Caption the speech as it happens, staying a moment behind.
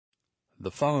The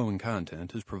following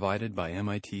content is provided by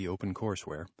MIT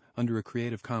OpenCourseWare under a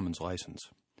Creative Commons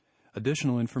license.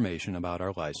 Additional information about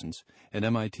our license and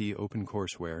MIT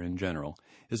OpenCourseWare in general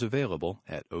is available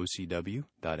at ocw.mit.edu.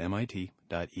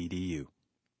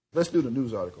 Let's do the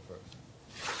news article first.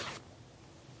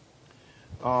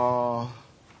 Hot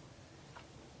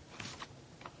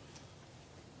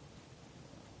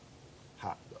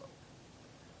dog.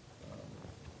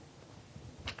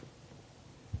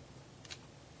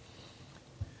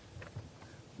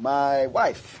 My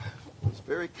wife was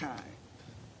very kind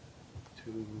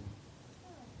to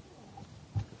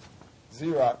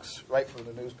Xerox right from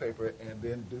the newspaper and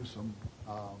then do some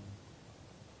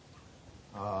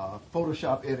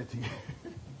Photoshop editing to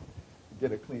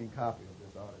get a clean copy of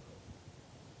this article.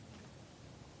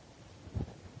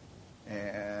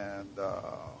 And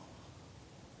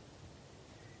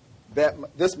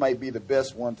this might be the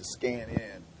best one to scan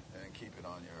in and keep it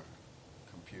on your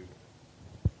computer.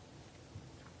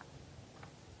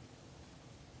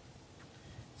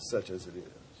 Such as it is.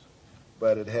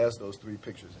 But it has those three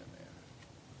pictures in there.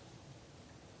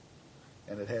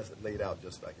 And it has it laid out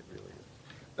just like it really is.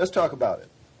 Let's talk about it.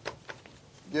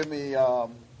 Give me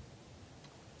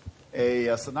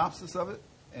a synopsis of it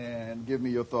and give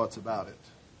me your thoughts about it.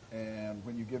 And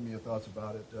when you give me your thoughts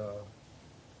about it,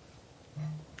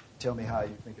 tell me how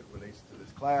you think it relates to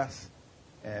this class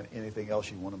and anything else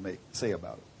you want to say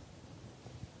about it.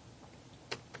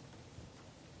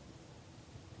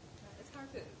 It's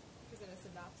hard to present a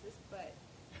synopsis, but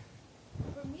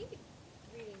for me,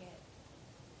 reading it,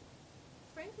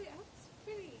 frankly, I was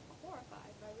pretty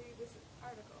horrified by reading this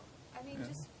article. I mean,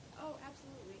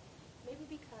 absolutely. Maybe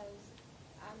because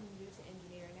I'm new to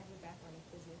engineering. I have a background in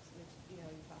physics, which, you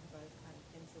talk about is kind of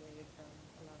insulated from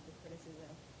a lot of the criticism.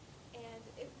 And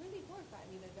it really horrified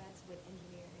me that that's what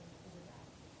engineering is about.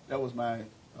 That was my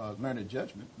learned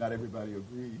judgment. Not everybody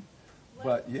agreed.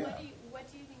 But, yeah. What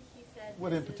do you think he said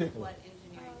what in particular? What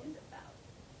engineering is about?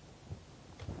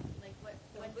 Like, what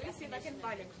let me see if I can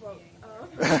find a quote.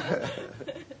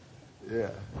 Yeah.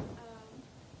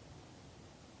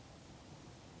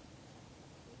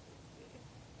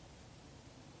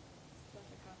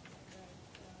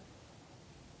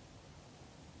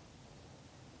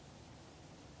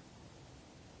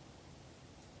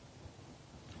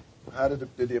 How did you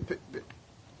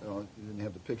didn't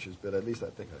have the pictures, but at least I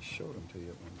think I showed them to you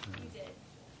at one time. You did.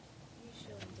 You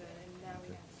showed them to it, and now we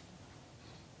have.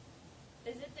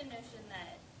 Is it the notion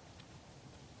that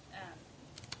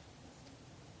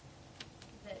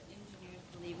that engineers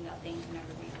believe nothing can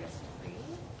ever be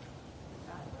risk-free?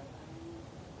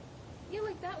 Yeah,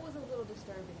 like that was a little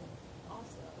disturbing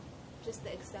also. Just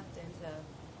the acceptance of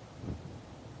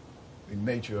the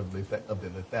nature of the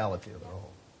lethality of it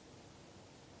all.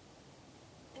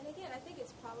 And again, I think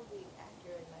it's probably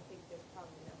accurate, and I think there's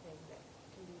probably nothing that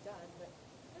can be done, but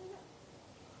I don't know.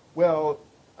 Well,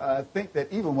 I think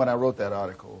that even when I wrote that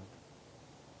article,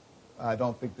 I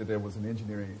don't think that there was an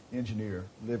engineer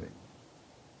living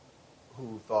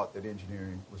who thought that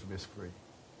engineering was risk-free.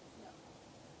 No.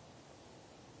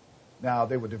 Now,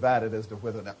 they were divided as to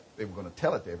whether or not they were going to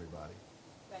tell it to everybody.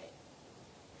 Right.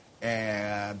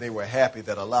 And they were happy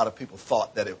that a lot of people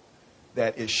thought that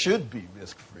it should be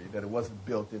risk-free, that it wasn't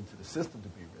built into the system to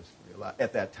be risk-free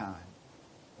at that time.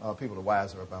 People are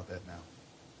wiser about that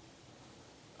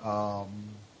now.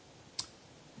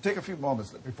 Take a few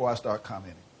moments before I start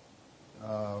commenting.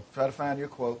 Try to find your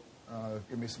quote.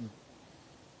 Give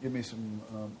me some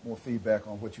more feedback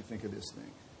on what you think of this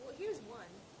thing. Well, here's one.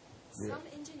 Yeah. Some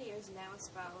engineers now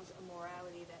espouse a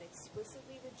morality that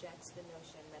explicitly rejects the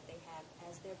notion that they have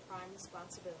as their prime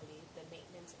responsibility the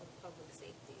maintenance of public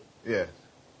safety. Yes.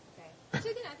 Okay. Which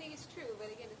again, I think is true, but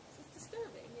again, it's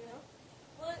disturbing,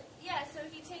 Well, yeah, so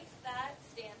he takes that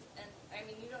stance, and, I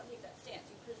mean, you don't take that stance.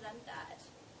 You present that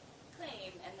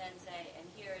claim and then say, and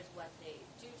here's what they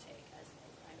do take as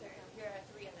their primary. Here are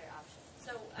three other options.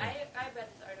 So I read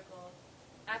this article,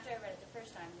 after I read it the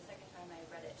first time, the second time I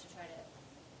read it to try to,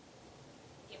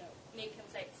 make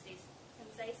concise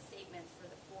statements for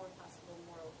the four possible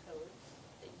moral codes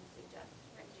that you suggest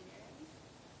for engineering.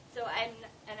 So I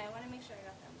want to make sure I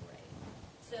got them right.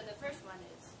 So the first one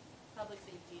is public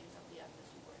safety is of the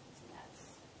utmost importance, and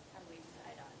that's how we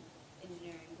decide on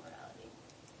engineering morality.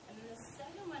 And then the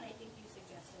second one I think you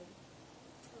suggested,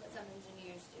 what some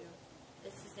engineers do,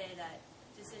 is to say that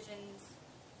decisions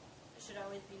should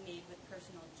always be made with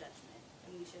personal judgment,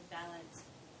 and we should balance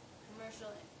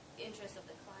commercial interests of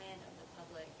the client, of the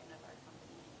public, and of our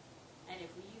company. And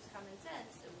if we use common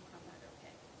sense, it will come out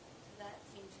okay. So that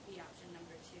seems to be option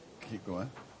number 2. Keep going.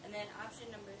 And then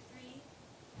option number 3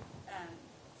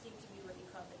 seemed to be what you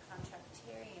call the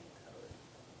contractarian code,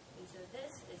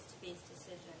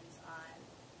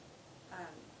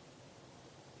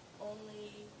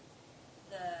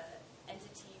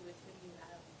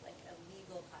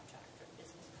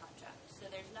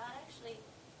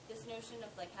 notion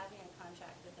of like having a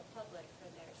contract with the public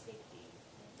for their safety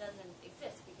doesn't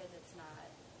exist because it's not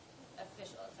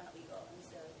official, it's not legal, and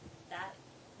so that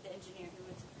the engineer who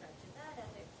would subscribe to that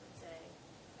ethics would say,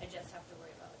 I just have to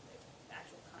worry about the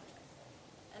actual contract there.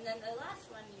 And then the last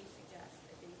one you suggest,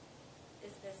 I think,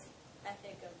 is this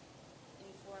ethic of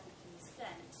informed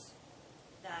consent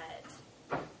that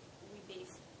we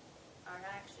base our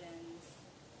actions,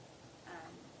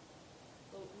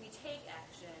 we take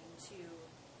action to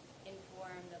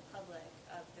inform the public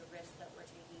of the risk that we're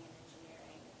taking in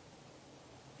engineering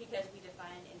because we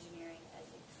define engineering as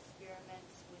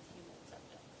experiments with human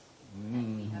subjects.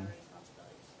 And we have a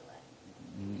responsibility to let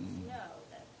humans know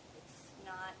that it's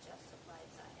not just applied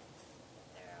science,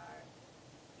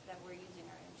 that we're using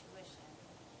our intuition.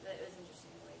 But it was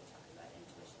interesting the way you talked about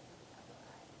intuition with capital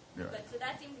I. Yeah. But so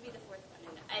that seemed to be the fourth one,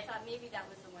 and I thought maybe that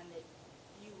was the one that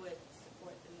you would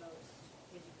support the most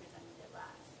because you presented it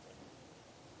last.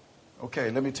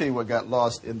 Okay, let me tell you what got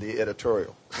lost in the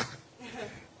editorial.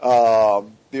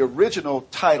 The original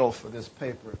title for this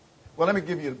paper, well, let me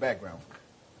give you the background.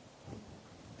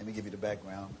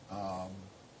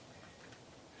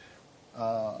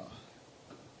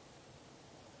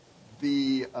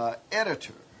 The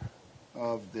editor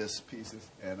of this piece,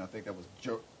 and I think that was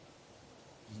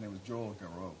his name was Joel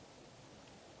Garreau.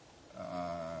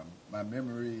 My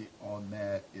memory on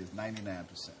that is 99%.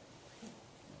 Okay.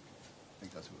 I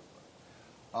think that's who it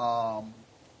was.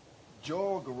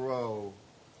 Joel Garreau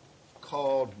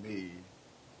called me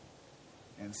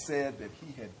and said that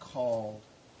he had called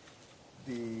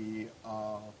the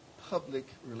public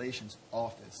relations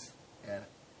office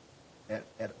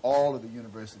at all of the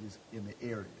universities in the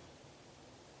area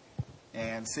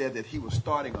and said that he was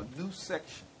starting a new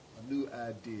section, a new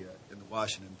idea in the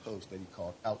Washington Post that he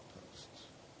called Outposts.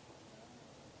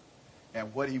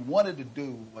 And what he wanted to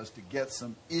do was to get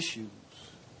some issues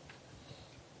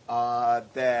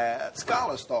that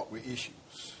scholars thought were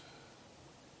issues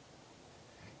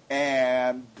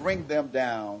and bring them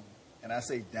down. And I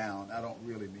say down, I don't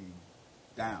really mean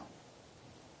down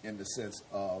in the sense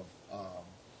of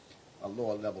a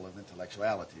lower level of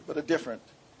intellectuality, but a different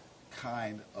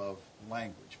kind of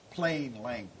language, plain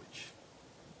language,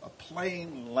 a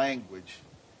plain language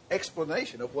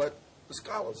explanation of what the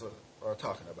scholars are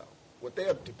talking about, what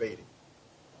they're debating.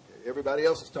 Okay, everybody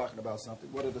else is talking about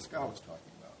something. What are the scholars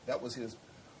talking about? That was his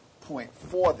point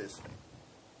for this thing.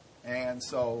 And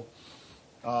so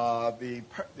the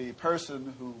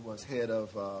person who was head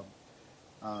of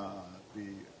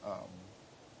the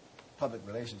public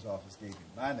relations office gave me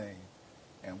my name,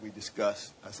 and we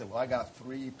discussed. I said, well, I got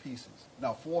 4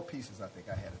 pieces I think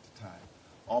I had at the time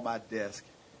on my desk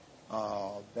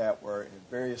that were in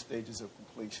various stages of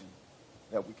completion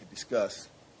that we could discuss,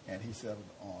 and he settled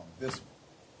on this one.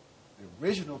 The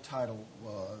original title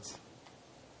was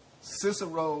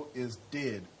Cicero is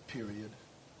Dead, period.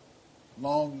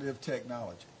 Long live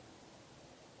technology.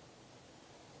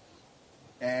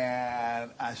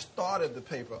 And I started the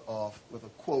paper off with a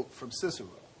quote from Cicero.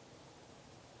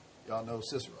 Y'all know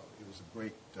Cicero. He was a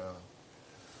great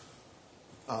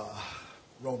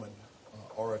Roman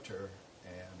orator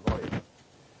and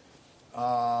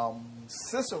lawyer.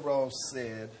 Cicero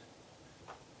said,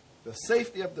 the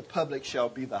safety of the public shall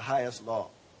be the highest law.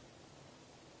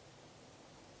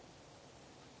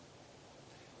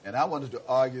 And I wanted to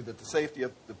argue that the safety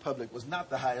of the public was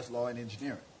not the highest law in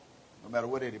engineering, no matter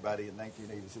what anybody in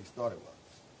 1986 thought it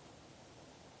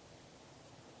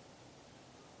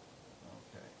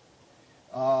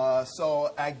was. Okay.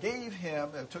 So I gave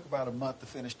him, it took about a month to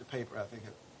finish the paper, I think,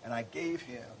 and I gave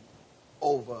him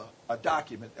over a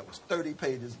document that was 30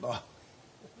 pages long.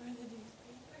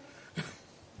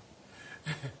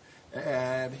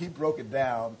 And he broke it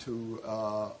down to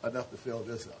enough to fill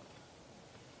this up.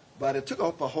 But it took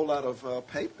up a whole lot of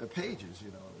pages,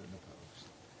 in the Post.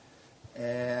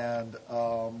 And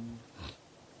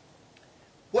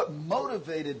what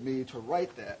motivated me to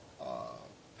write that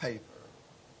paper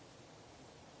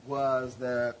was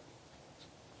that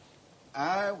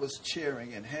I was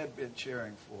chairing and had been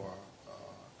chairing for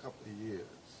a couple of years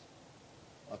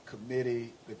a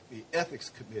committee, the ethics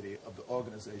committee of the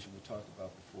organization we talked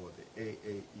about before, the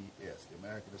AAES, the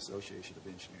American Association of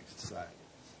Engineering Societies.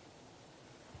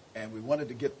 And we wanted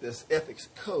to get this ethics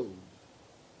code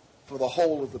for the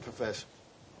whole of the profession.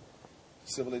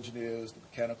 Civil engineers, the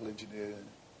mechanical engineers.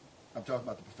 I'm talking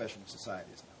about the professional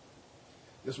societies now.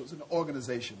 This was an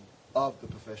organization of the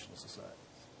professional societies.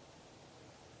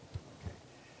 Okay.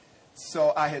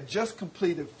 So I had just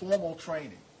completed formal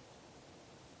training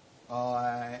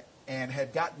and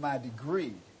had gotten my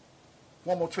degree,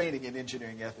 formal training in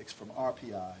engineering ethics from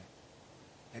RPI,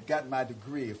 had gotten my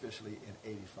degree officially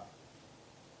in 85.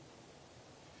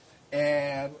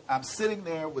 And I'm sitting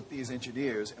there with these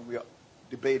engineers, and we are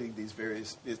debating these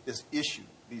various, this issue,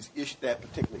 that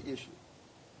particular issue.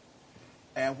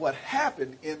 And what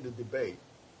happened in the debate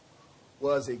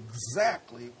was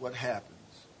exactly what happens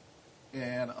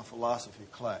in a philosophy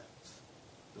class.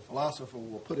 The philosopher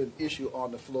will put an issue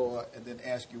on the floor and then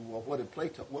ask you, well, what would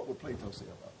Plato say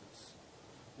about this?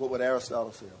 What would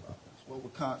Aristotle say about this? What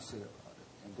would Kant say about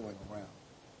it? And going around.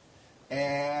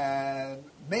 And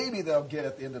maybe they'll get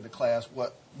at the end of the class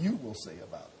what you will say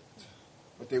about it.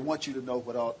 But they want you to know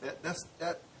what all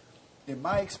that. In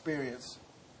my experience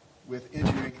with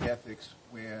engineering ethics,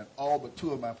 when all but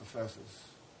two of my professors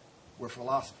were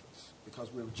philosophers,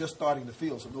 because we were just starting the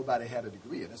field, so nobody had a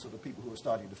degree in it. So the people who were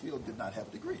starting the field did not have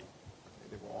a degree.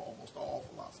 They were almost all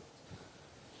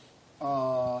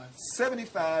philosophers.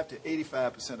 75 to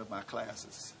 85% of my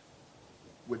classes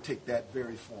would take that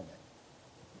very format.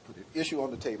 Put an issue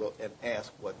on the table and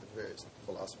ask what the various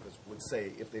philosophers would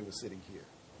say if they were sitting here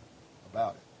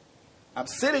about it. I'm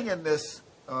sitting in this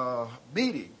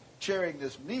meeting, chairing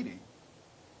this meeting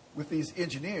with these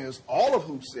engineers, all of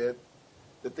whom said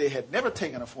that they had never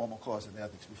taken a formal course in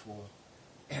ethics before,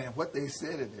 and what they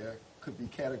said in there could be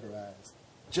categorized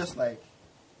just like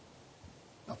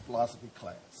a philosophy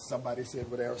class. Somebody said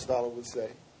what Aristotle would say.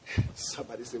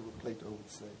 Somebody said what Plato would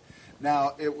say.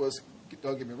 Now, it was,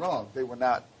 don't get me wrong, they were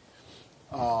not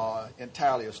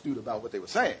entirely astute about what they were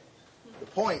saying. The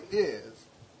point is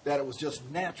that it was just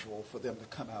natural for them to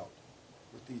come out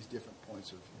with these different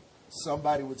points of view.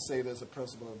 Somebody would say there's a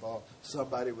principle involved.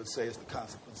 Somebody would say it's the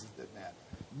consequences that matter.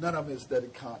 None of them has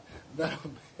studied Kant. None of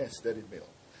them has studied Mill.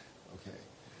 Okay.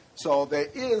 So there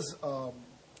is,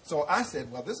 so I said,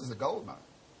 well, this is a gold mine.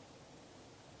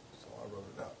 So I wrote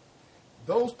it up.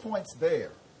 Those points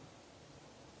there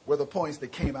were the points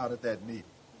that came out at that meeting.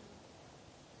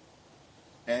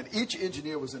 And each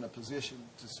engineer was in a position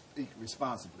to speak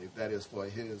responsibly, that is for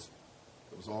his,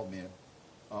 it was all men,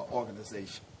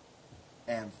 organization,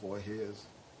 and for his,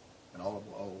 and all of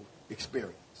the old,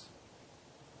 experience.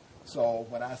 So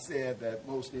when I said that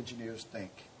most engineers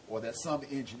think, or that some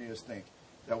engineers think,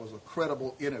 that was a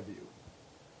credible interview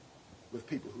with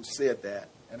people who said that,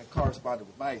 and it corresponded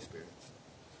with my experience,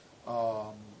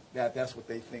 that's what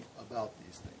they think about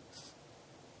these things.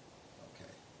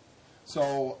 Okay.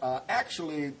 So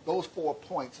actually, those 4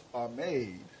 points are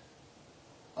made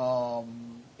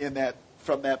in that,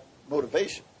 from that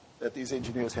motivation that these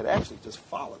engineers had actually just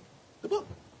followed the book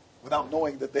without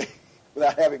knowing that they,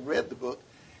 without having read the book,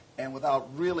 and without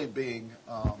really being,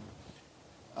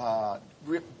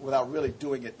 without really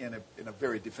doing it in a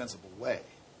very defensible way.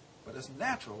 But it's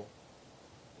natural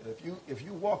that if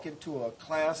you walk into a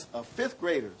class of 5th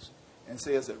graders and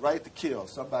say, is it right to kill?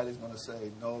 Somebody's going to say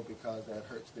no because that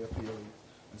hurts their feelings,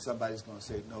 and somebody's going to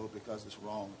say no because it's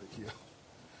wrong to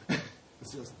kill.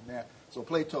 It's just natural. So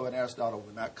Plato and Aristotle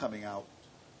were not coming out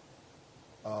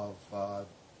of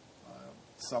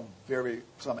some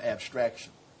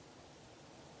abstraction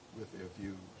with their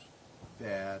views,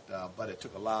 but it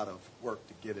took a lot of work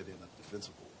to get it in a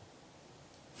defensible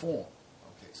form.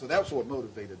 Okay, so that's what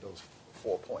motivated those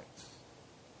 4 points.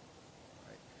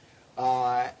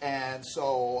 Right? And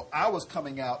so I was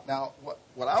coming out, now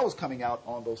what I was coming out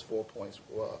on those 4 points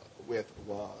with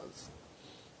was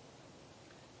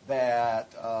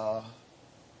that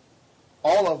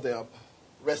all of them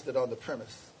rested on the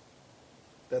premise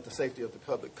that the safety of the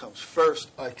public comes first,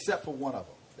 except for one of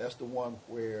them. That's the one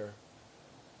where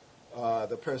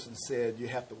the person said you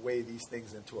have to weigh these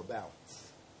things into a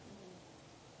balance.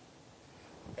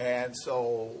 And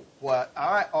so what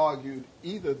I argued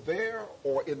either there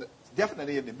or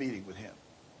definitely in the meeting with him,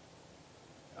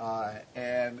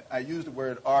 and I used the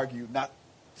word argue not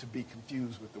to be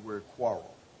confused with the word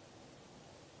quarrel.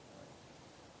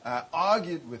 I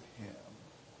argued with him,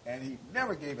 and he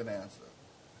never gave an answer,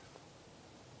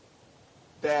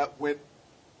 that when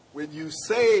you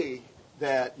say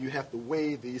that you have to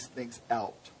weigh these things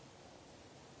out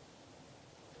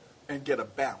and get a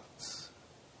balance,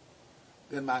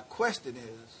 then my question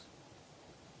is,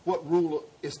 what rule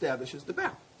establishes the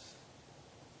balance?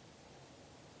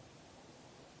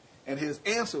 And his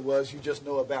answer was, you just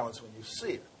know a balance when you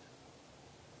see it.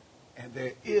 And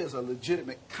there is a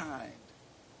legitimate kind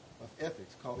of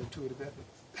ethics called intuitive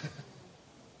ethics.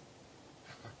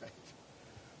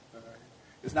 All right.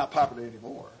 It's not popular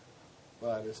anymore,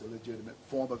 but it's a legitimate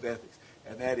form of ethics.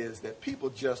 And that is that people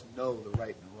just know the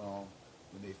right and the wrong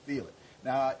when they feel it.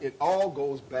 Now, it all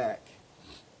goes back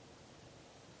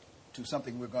to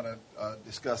something we're going to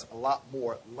discuss a lot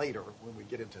more later when we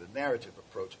get into the narrative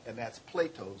approach, and that's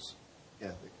Plato's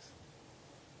ethics.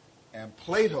 And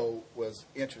Plato was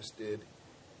interested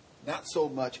not so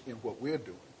much in what we're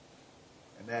doing,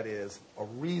 and that is a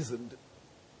reasoned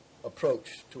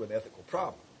approach to an ethical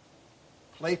problem.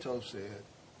 Plato said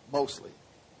mostly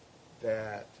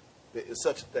that there is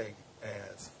such a thing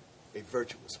as a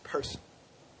virtuous person.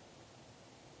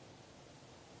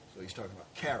 So he's talking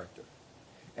about character.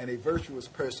 And a virtuous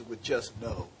person would just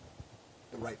know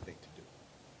the right thing to do.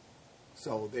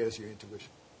 So there's your intuition.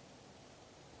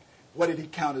 What did he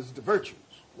count as the virtues?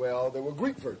 Well, there were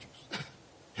Greek virtues.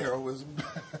 Heroism,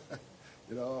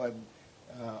 and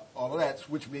all of that,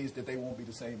 which means that they won't be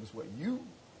the same as what you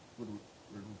would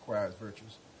require as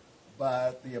virtues.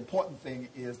 But the important thing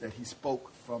is that he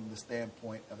spoke from the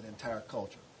standpoint of an entire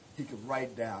culture. He could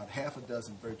write down half a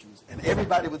dozen virtues, and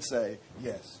everybody would say,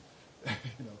 yes,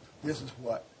 this is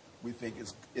what we think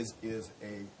is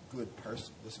a good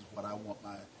person. This is what I want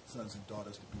my sons and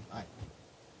daughters to be like.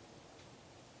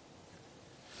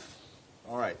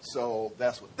 All right, so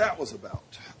that's what that was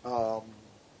about.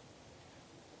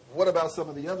 What about some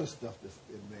of the other stuff that's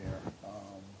in there?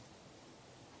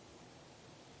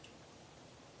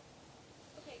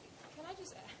 Okay, can I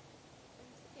just add?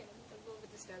 I'm a little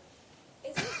bit disturbed.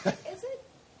 Is it?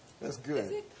 That's good.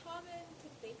 Is it common to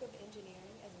think of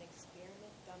engineering as an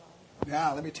experiment done on?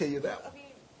 Now, let me tell you that I one.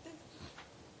 mean,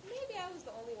 maybe I was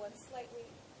the only one slightly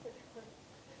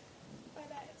by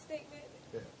that statement.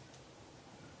 Yeah.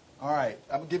 All right,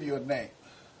 I'm going to give you a name.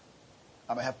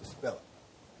 I'm going to have to spell it.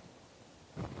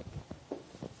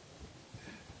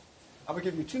 I'm going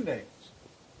to give you two names.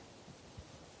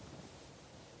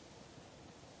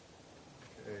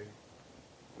 Okay.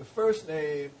 The first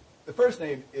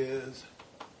name is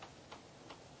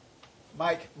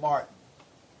Mike Martin.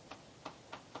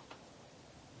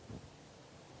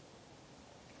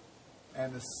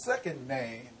 And the second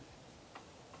name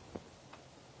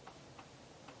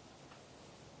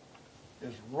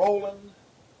is Roland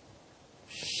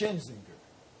Schinzinger.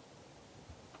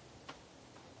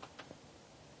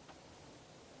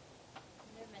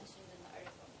 They're mentioned in the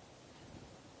article.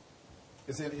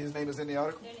 His name is in the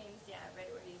article? Their names, yeah,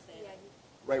 right where you say it.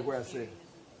 Right where I say it. Engineering is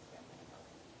an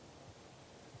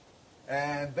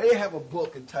experimental. And they have a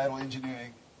book entitled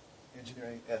Engineering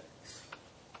Ethics.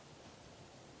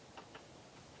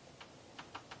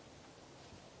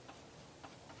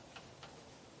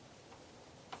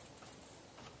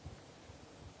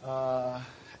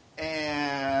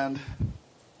 And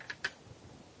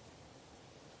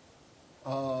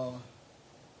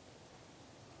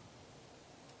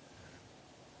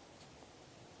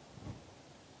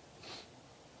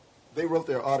they wrote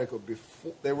their article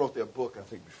before, they wrote their book, I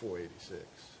think, before 86.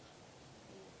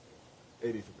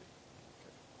 83.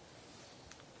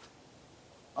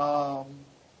 Okay.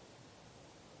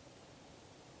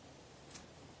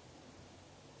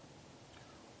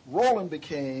 Roland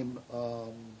became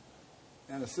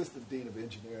an assistant dean of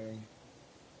engineering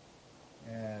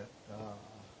at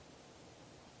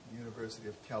the University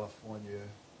of California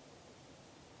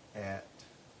at,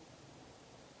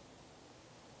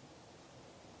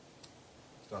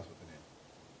 starts with an N.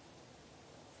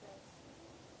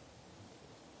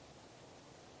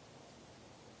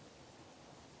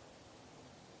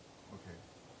 Okay.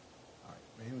 All right.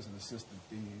 But he was an assistant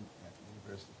dean at the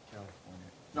University of California.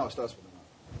 No, it starts with an R.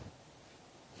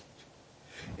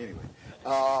 Anyway.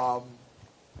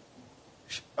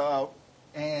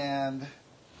 And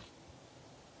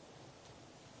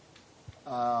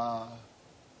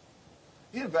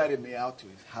he invited me out to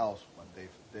his house one day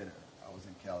for dinner. I was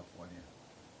in California.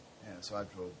 And so I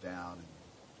drove down, and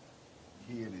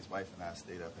he and his wife and I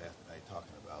stayed up half the night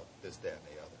talking about this, that, and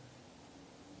the other.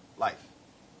 Life.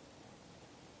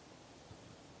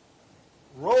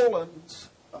 Roland's,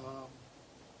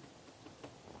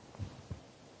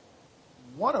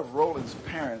 one of Roland's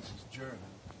parents is German,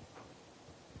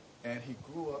 and he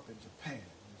grew up in Japan.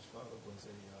 His father was a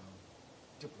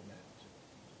diplomat in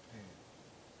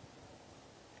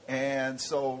Japan. And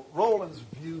so Roland's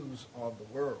views on the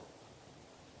world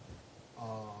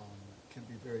can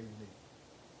be very unique.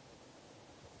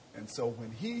 And so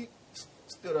when he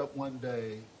stood up one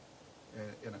day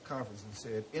in a conference and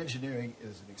said, engineering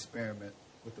is an experiment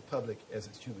with the public as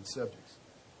its human subjects,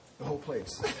 the whole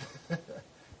place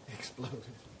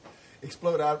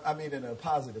exploded. I mean, in a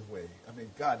positive way. I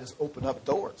mean, God, just opened up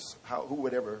doors. Who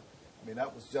would ever, I mean,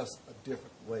 that was just a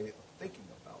different way of thinking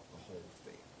about the whole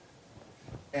thing.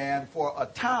 And for a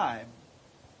time,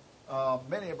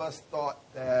 many of us thought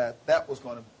that that was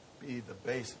going to be the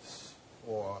basis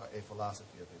for a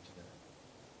philosophy of engineering.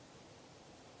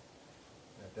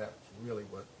 That's really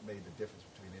what made the difference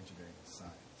between engineering and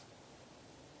science.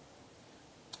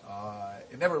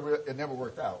 It never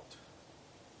worked out.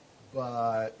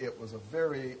 but it was a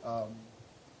very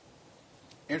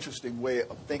interesting way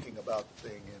of thinking about the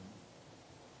thing. And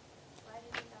Why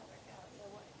did it not work out? No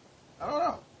way. I don't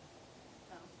know.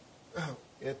 No.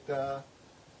 It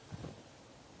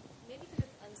Maybe because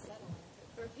it's unsettling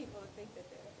for people to think that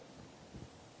they're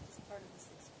just part of this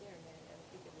experiment. I don't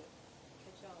think it would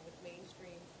catch on with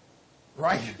mainstream,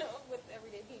 right. with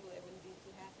everyday people. They wouldn't be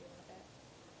too happy about that.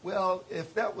 Well,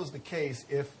 if that was the case,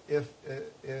 if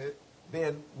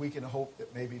then we can hope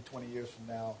that maybe 20 years from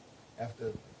now,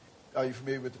 after, are you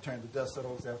familiar with the term the dust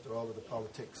settles, after all of the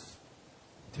politics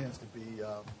tends to be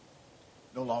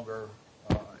no longer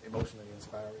emotionally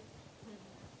inspiring,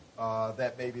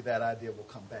 that maybe that idea will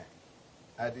come back.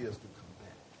 Ideas do come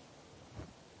back.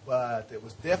 But it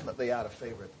was definitely out of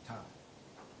favor at the time.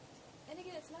 And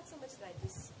again, it's not so much that I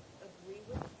disagree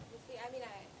with the. I mean,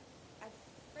 I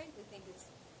frankly think it's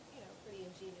a pretty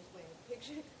ingenious way of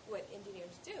picturing what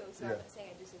engineers do. So I'm Yeah. not saying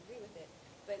I disagree with it,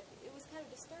 but it was kind of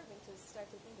disturbing to start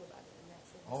to think about it in that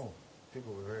sense. Oh,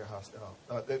 people were very hostile.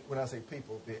 When I say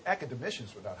people, the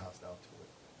academicians were not hostile to it,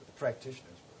 but the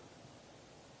practitioners were.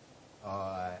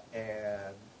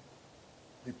 And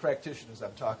the practitioners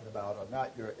I'm talking about are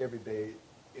not your everyday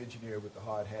engineer with the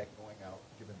hard hat going out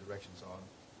giving directions on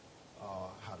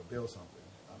how to build something.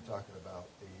 I'm talking about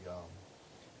the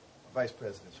vice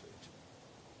presidents for engineering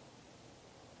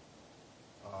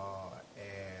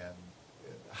and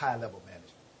high-level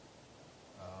management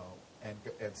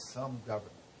and some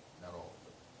government, not all,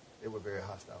 but they were very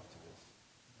hostile to this.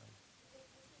 Did they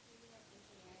disagree that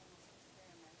engineering was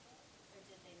experimental, or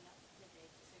did they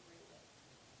disagree with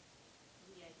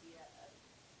the idea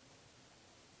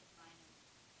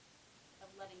of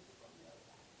letting people know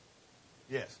that?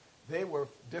 Yes, they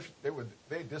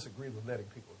disagreed with letting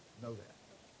people know that.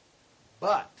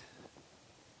 But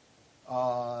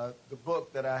the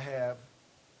book that I have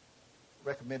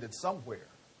recommended somewhere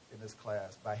in this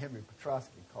class by Henry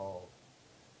Petrosky called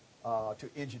To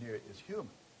Engineer is Human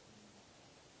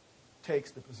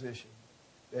takes the position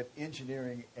that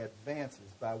engineering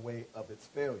advances by way of its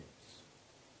failures.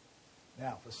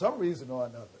 Now, for some reason or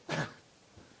another,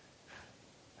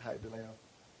 hi, DeLeon.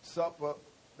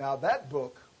 Now, that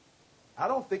book, I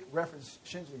don't think referenced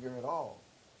Schinzinger at all.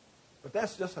 But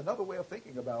that's just another way of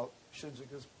thinking about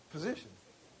Schinzinger's position.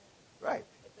 Right.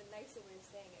 It's a nicer way of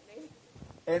saying it, maybe.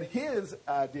 And his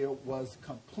idea was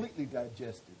completely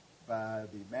digested by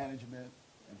the management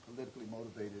and politically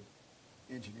motivated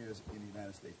engineers in the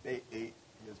United States. They ate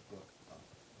his book up.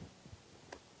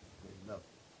 They loved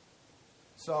it.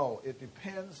 So it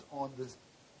depends on this.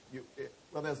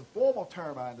 Well, there's a formal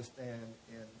term I understand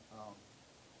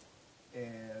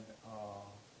in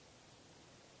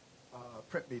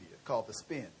print media called the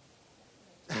spin.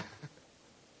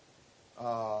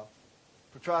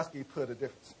 Petrosky put a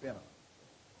different spin on it.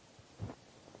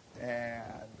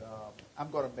 And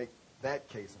I'm going to make that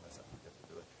case, unless I forget to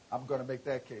do it, I'm going to make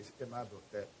that case in my book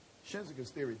that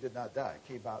Schinzinger's theory did not die. It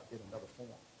came out in another form,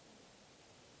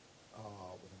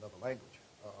 with another language.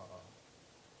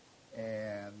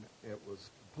 And it was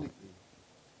completely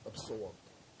absorbed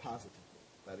positively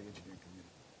by the engineering community.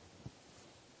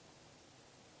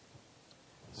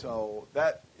 So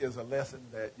that is a lesson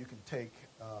that you can take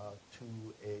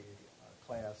to a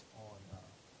class on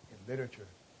in literature,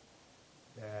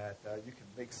 that you can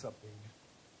make something,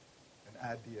 an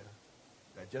idea,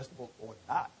 digestible or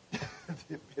not,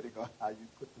 depending on how you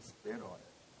put the spin on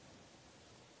it.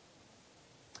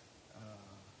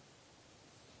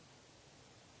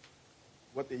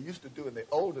 What they used to do in the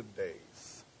olden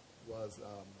days was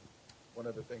one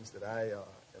of the things that I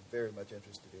am very much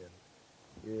interested in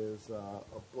is a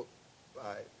book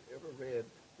by, ever read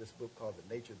this book called The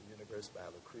Nature of the Universe by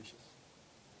Lucretius?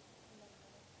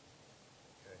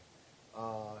 Okay.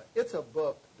 It's a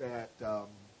book that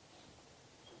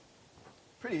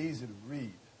pretty easy to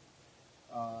read.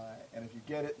 And if you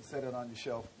get it and set it on your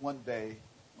shelf one day,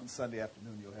 one Sunday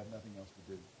afternoon, you'll have nothing else to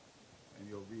do. And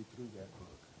you'll read through that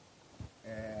book.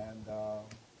 And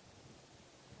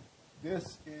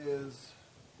this is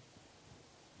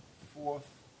 4th or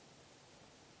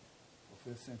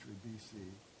 5th century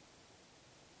BC.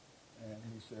 And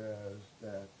he says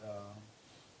that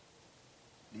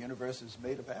the universe is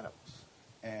made of atoms.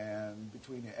 And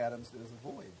between the atoms, there's a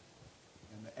void.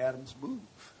 And the atoms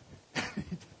move.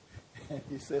 And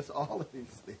he says all of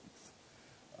these things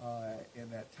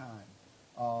in that time.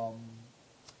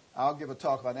 I'll give a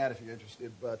talk on that if you're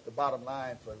interested, but the bottom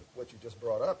line for what you just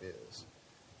brought up is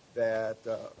that,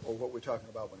 or what we're talking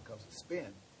about when it comes to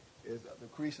spin, is that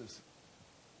Lucretius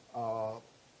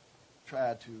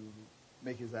tried to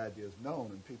make his ideas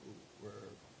known, and people were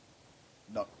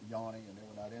not yawning and they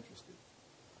were not interested.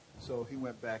 So he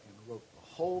went back and wrote the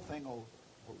whole thing over,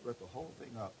 wrote the whole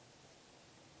thing up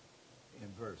in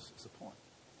verse. It's a poem.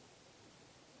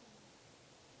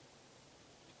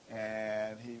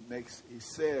 And he makes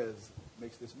this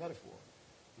metaphor.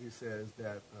 He says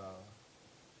that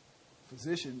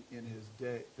physicians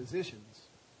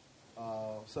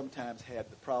sometimes had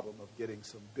the problem of getting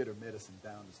some bitter medicine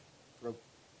down the throat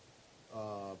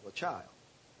of a child.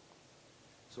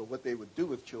 So what they would do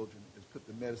with children is put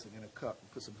the medicine in a cup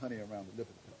and put some honey around the lip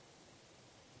of the cup.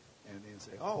 And then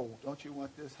say, oh, don't you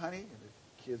want this honey? And the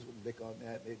kids would lick on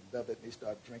that, and they'd love it, and they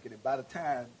start drinking it. By the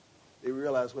time they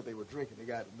realized what they were drinking, they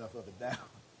got enough of it down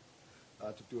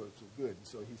to do it so good. And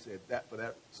so he said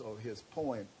so his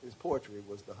poetry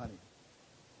was the honey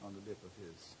on the lip of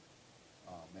his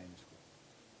manuscript.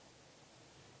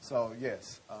 So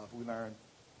yes, we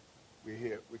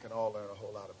can all learn a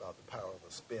whole lot about the power of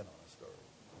a spin on a story.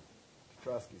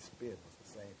 Trotsky's spin was the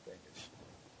same thing as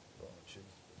throwing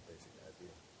shoes, the basic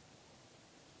idea.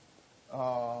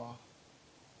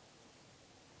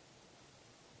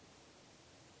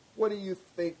 What do you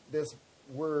think this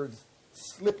word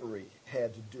slippery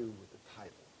had to do with the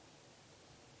title?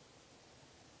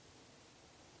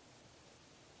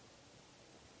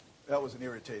 That was an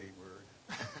irritating word.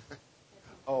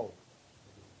 Oh,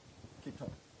 keep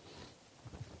talking.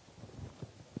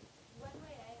 One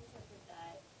way I interpret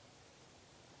that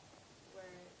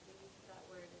word, the use of that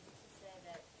word, is to say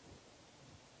that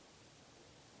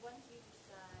once you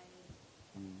decide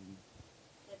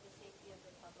that the safety of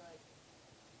the public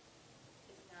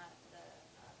is not the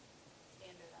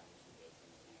standard on which you base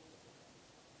engineering decisions,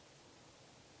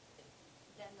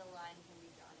 then the line can be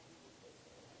drawn in many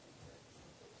places, and it's sort of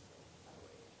slippery slope.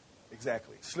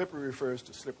 Exactly. Slippery refers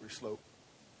to slippery slope.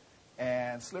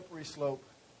 And slippery slope,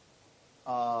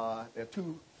 there are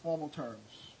two formal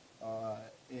terms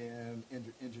in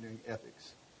engineering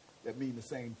ethics that mean the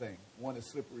same thing. One is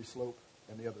slippery slope,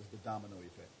 and the other is the domino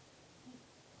effect.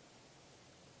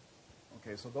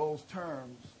 Okay, so those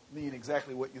terms mean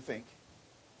exactly what you think.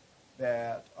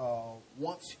 That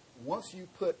once you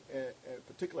put a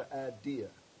particular idea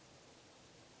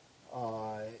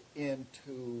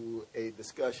into a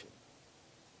discussion,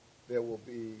 there will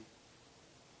be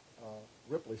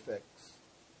ripple effects,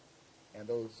 and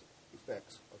those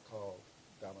effects are called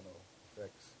domino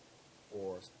effects,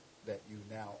 or that you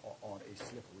now are on a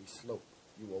slippery slope.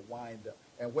 You will wind up,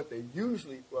 and what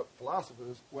engineering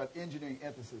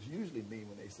ethicists usually mean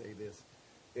when they say this,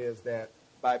 is that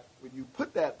when you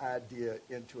put that idea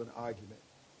into an argument,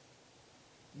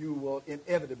 you will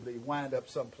inevitably wind up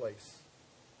someplace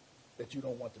that you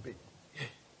don't want to be.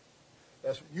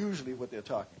 That's usually what they're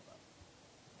talking about.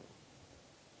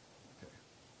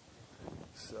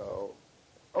 So,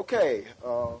 okay.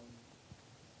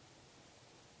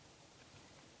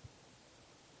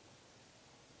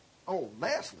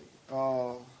 Lastly,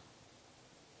 what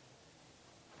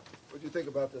do you think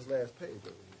about this last page over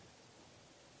here?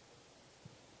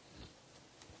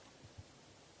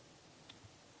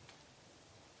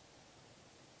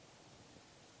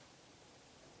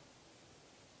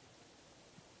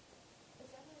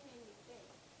 It definitely made me think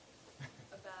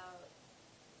about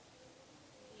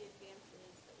the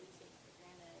advances that we take for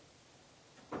granted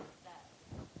that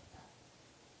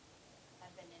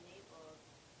have been enabled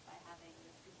by having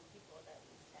this group of people that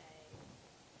we say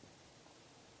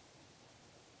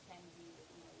can be,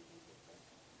 we do good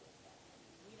things with them,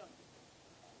 and we don't do good things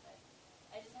with them. But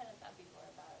I just hadn't thought before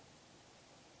about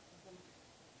the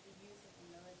use of the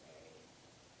military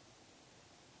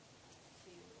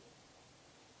to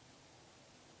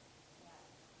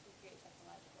create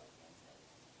technological advances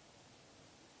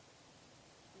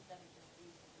instead of just the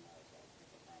use of the military for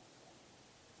defense.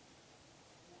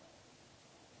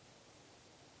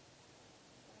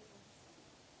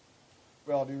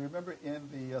 Well, do you remember in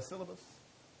the syllabus?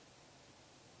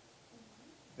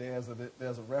 There's a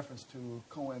reference to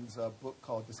Cohen's book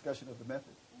called Discussion of the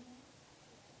Method.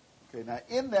 Okay, now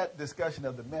in that discussion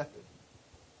of the method,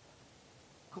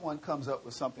 Cohen comes up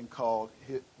with something called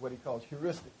what he calls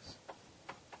heuristics.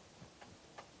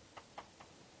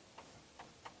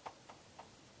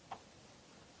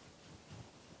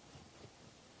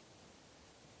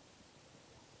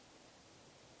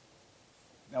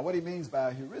 Now, what he means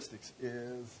by heuristics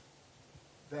is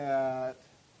that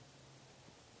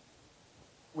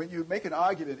when you make an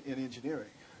argument in engineering,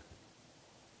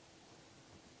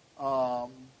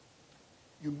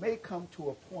 you may come to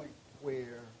a point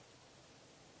where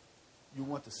you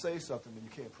want to say something and you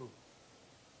can't prove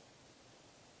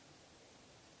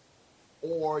it.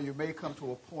 Or you may come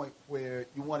to a point where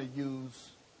you want to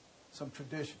use some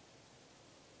tradition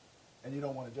and you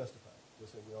don't want to justify it.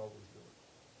 Just say we always do it.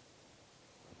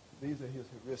 These are his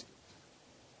heuristics.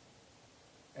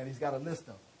 And he's got a list of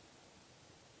them.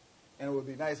 And it would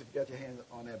be nice if you got your hands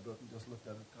on that book and just looked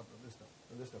at a couple of list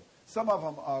of them. Some of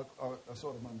them are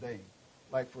sort of mundane.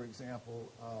 Like, for example,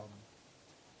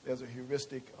 there's a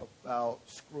heuristic about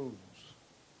screws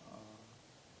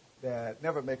that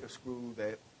never make a screw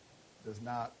that does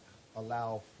not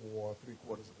allow for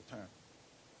 3/4 of a turn.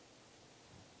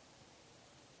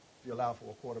 If you allow for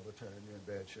 1/4 of a turn, you're in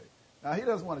bad shape. Now, he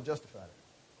doesn't want to justify that.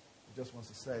 He just wants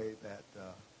to say that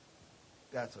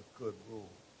that's a good rule.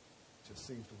 It just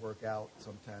seems to work out.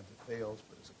 Sometimes it fails,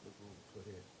 but it's a good rule to put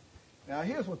in. Now,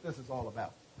 here's what this is all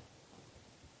about.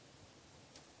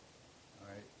 All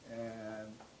right,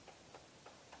 and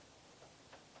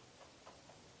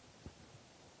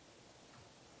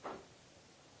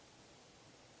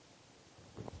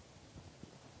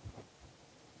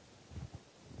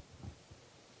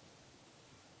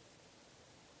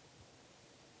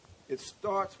it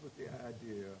starts with the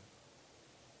idea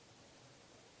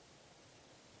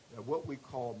that what we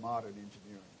call modern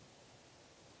engineering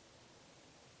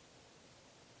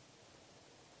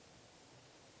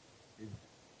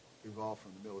evolved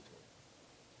from the military.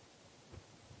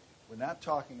 We're not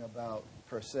talking about,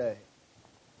 per se,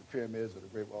 the pyramids or the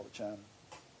Great Wall of China.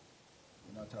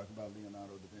 We're not talking about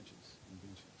Leonardo da Vinci's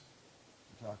inventions.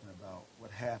 We're talking about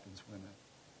what happens when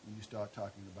you start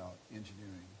talking about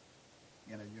engineering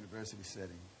in a university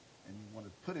setting, and you want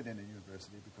to put it in a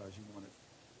university because you want it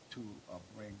to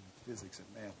bring physics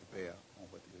and math to bear on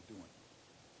what you're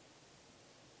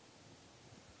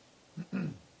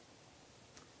doing.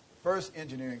 The first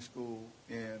engineering school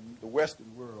in the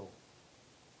Western world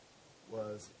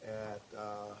was at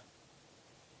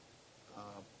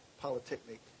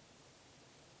Polytechnic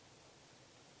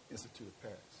Institute of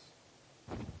Paris.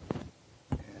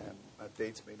 And my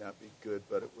dates may not be good,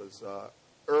 but it was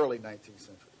early 19th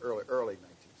century, early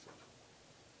 19th century.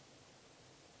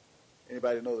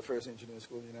 Anybody know the first engineering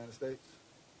school in the United States?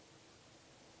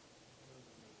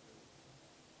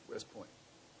 West Point.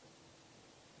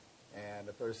 And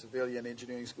the first civilian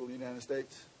engineering school in the United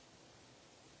States?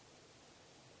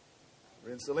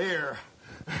 Rensselaer,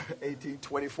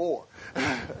 1824.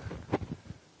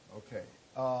 Okay.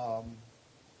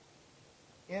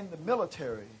 In the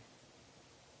military,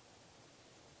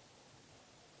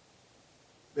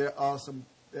 there are some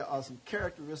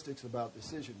characteristics about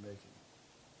decision making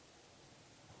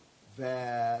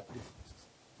that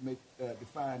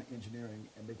define engineering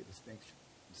and make a distinction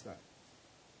in science.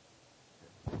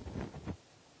 Okay.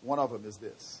 One of them is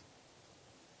this: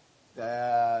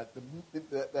 that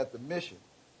the mission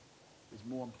is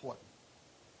more important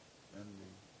than the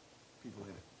people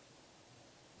in it,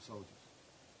 the soldiers.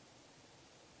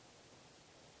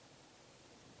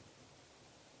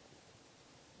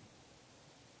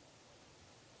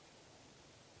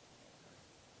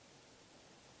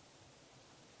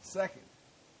 Second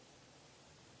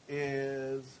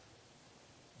is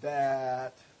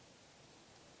that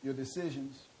your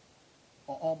decisions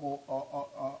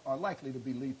are likely to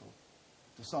be lethal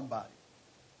to somebody.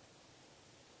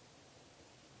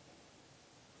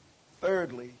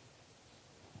 Thirdly,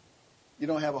 you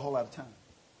don't have a whole lot of time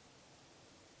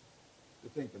to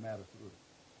think the matter through.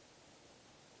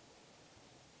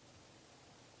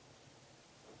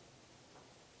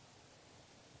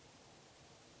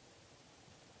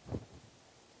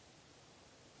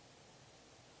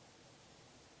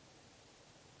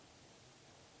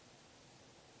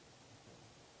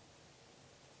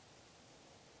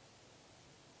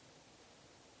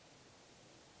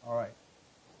 All right.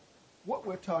 What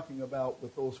we're talking about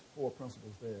with those four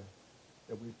principles there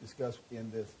that we've discussed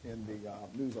in the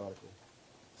news article,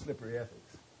 Slippery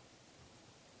Ethics,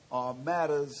 are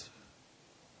matters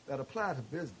that apply to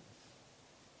business,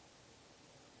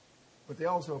 but they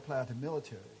also apply to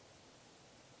military.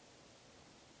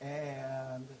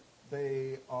 And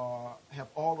they have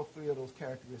all of three of those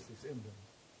characteristics in them.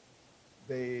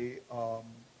 They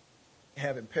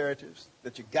have imperatives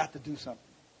that you got to do something,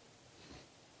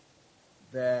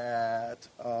 that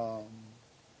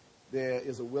there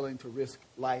is a willing to risk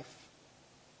life.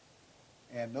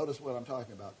 And notice what I'm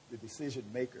talking about. The decision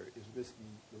maker is risking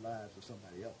the lives of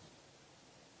somebody else.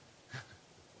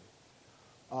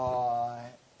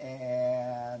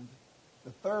 And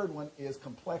the third one is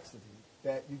complexity,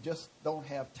 that you just don't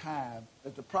have time,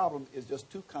 that the problem is just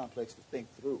too complex to think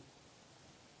through.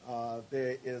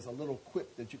 There is a little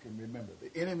quip that you can remember.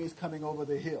 The enemy's coming over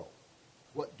the hill.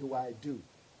 What do I do?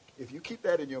 If you keep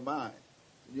that in your mind,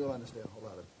 you'll understand a whole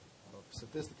lot of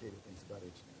sophisticated things about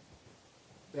engineering.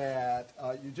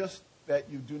 That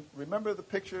you do remember the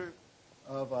picture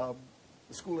of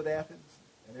the school at Athens,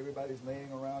 and everybody's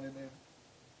laying around in there.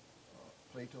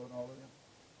 Plato and all of them.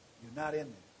 You're not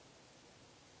in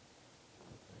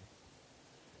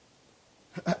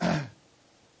there.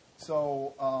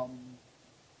 So,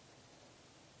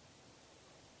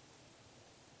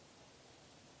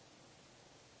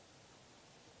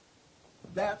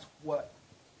 that's what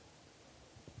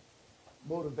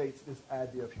motivates this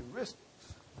idea of heuristics.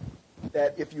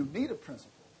 That if you need a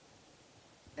principle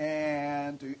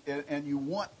and you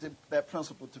want that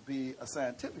principle to be a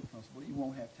scientific principle, you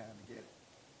won't have time to get it.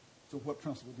 So what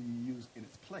principle do you use in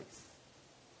its place?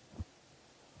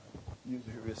 Use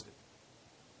a heuristic.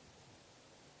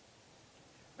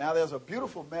 Now, there's a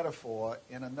beautiful metaphor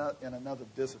in another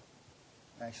discipline.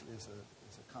 Actually, it's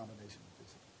a combination of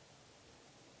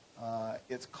disciplines.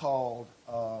 It's called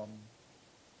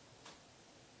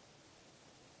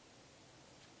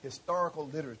historical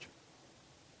literature.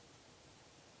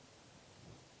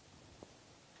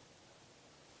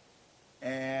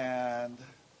 And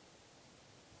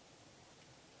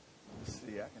let's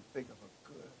see, I can think of a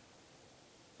good.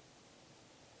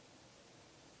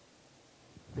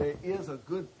 There is a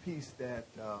good piece that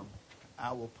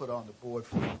I will put on the board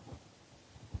for you.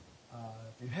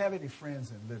 If you have any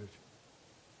friends in literature,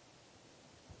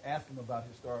 ask them about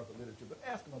historical literature, but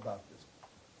ask them about this.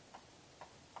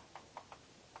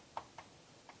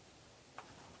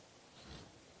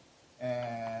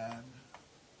 And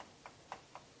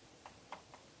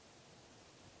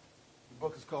the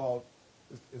book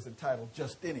is entitled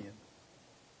Justinian.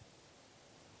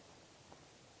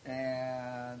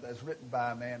 And it's written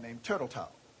by a man named Turtletaub.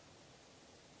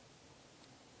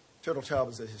 Turtletaub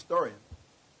is a historian,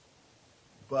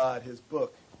 but his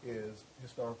book is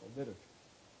historical literature.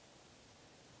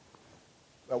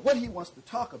 But what he wants to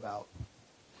talk about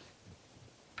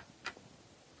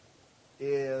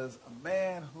is a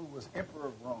man who was emperor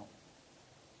of Rome,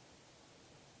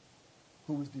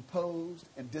 who was deposed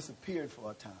and disappeared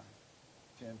for a time,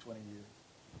 10, 20 years,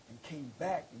 and came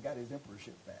back and got his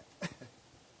emperorship back. Okay.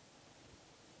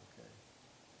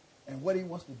 And what he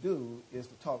wants to do is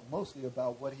to talk mostly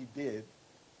about what he did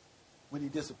when he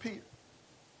disappeared.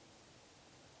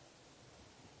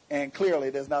 And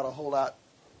clearly there's not a whole lot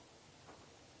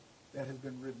that has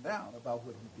been written down about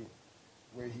what he did,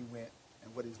 where he went,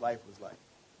 and what his life was like.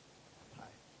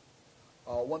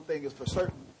 One thing is for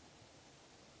certain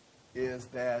is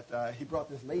that he brought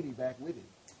this lady back with him,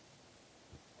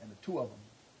 and the two of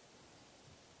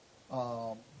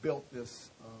them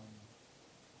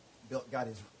got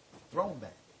his throne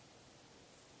back.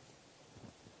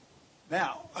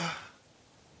 Now,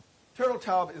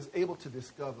 Turtletaub is able to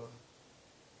discover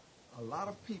a lot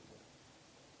of people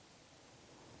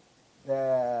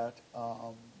that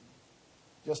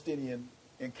Justinian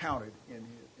encountered in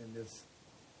this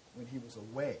when he was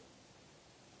away.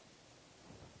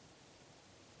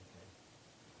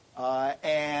 Okay.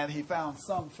 And he found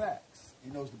some facts.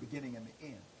 He knows the beginning and the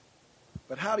end.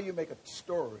 But how do you make a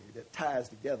story that ties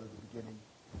together the beginning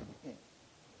and the end?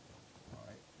 All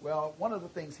right. Well, one of the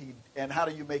things and how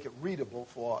do you make it readable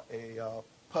for a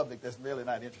public that's really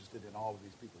not interested in all of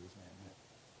these people this man met?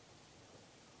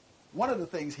 One of the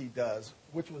things he does,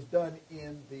 which was done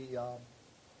in the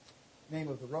Name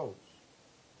of the Rose,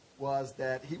 was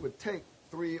that he would take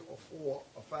 3 or 4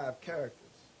 or 5 characters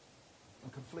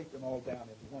and conflate them all down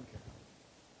into one character.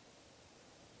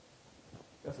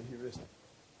 That's a heuristic.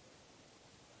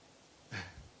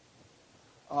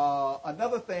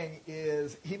 Another thing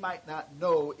is he might not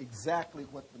know exactly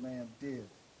what the man did,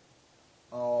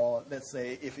 let's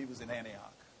say if he was in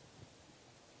Antioch.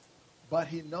 But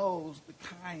he knows the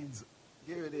kinds,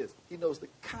 here it is, he knows the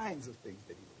kinds of things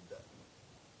that he would have done.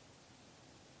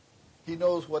 He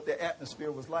knows what the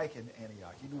atmosphere was like in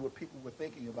Antioch. He knew what people were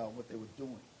thinking about, what they were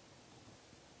doing.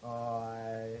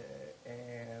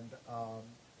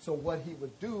 So what he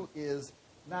would do is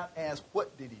not ask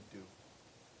what did he do,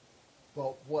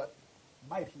 but what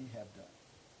might he have done.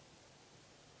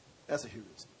 That's a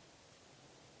heuristic.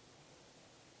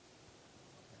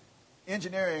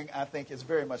 Engineering, I think, is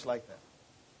very much like that.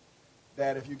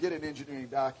 That if you get an engineering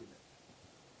document,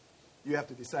 you have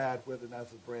to decide whether or not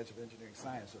it's a branch of engineering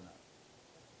science or not.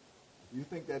 You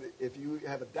think that if you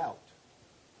have a doubt,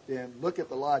 then look at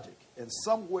the logic. And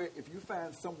somewhere, if you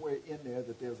find somewhere in there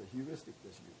that there's a heuristic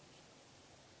that's used,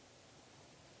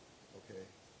 okay,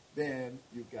 then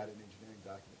you've got an engineering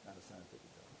document, not a scientific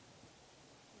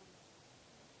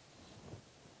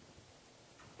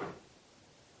document. Okay.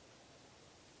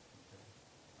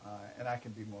 And I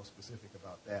can be more specific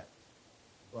about that.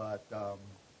 But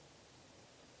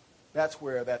that's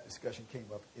where that discussion came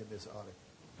up in this article.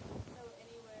 So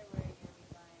anywhere where you're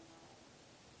relying on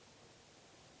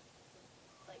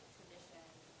like tradition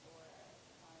or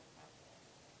common practice,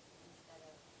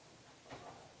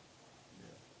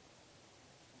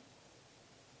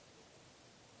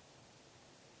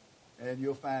 And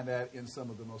you'll find that in some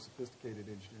of the most sophisticated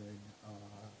engineering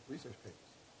research papers.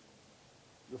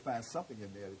 You'll find something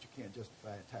in there that you can't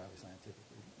justify entirely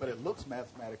scientifically, but it looks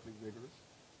mathematically rigorous.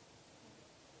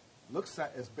 Looks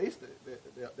it's based.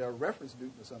 They're a reference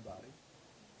Newton to somebody,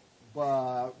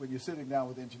 but when you're sitting down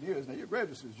with engineers, now you're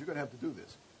graduate students, you're going to have to do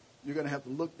this. You're going to have to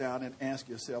look down and ask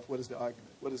yourself, what is the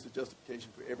argument? What is the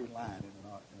justification for every line in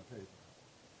a paper?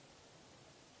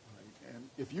 Right? And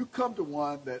if you come to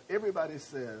one that everybody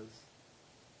says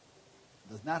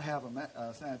does not have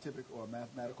a scientific or a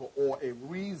mathematical or a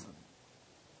reason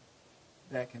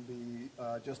that can be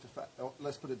justified, or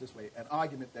let's put it this way, an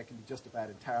argument that can be justified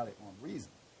entirely on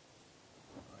reason,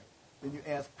 right? Then you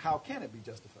ask, how can it be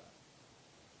justified?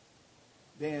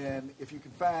 Then if you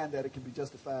can find that it can be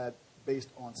justified based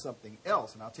on something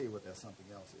else, and I'll tell you what that something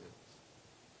else is.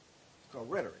 It's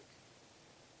called rhetoric.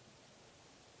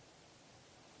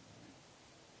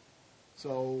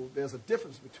 So there's a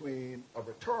difference between a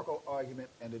rhetorical argument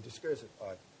and a discursive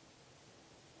argument.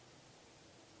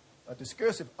 A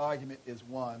discursive argument is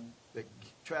one that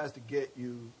tries to get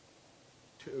you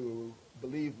to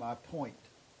believe my point,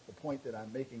 the point that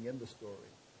I'm making in the story,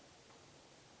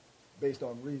 based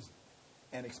on reason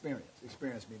and experience.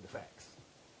 Experience means the facts.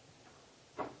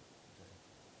 Okay.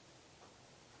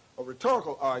 A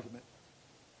rhetorical argument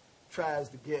tries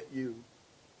to get you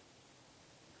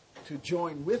to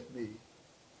join with me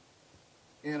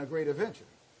in a great adventure,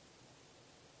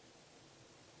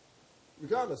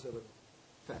 regardless of the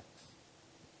facts,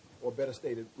 or better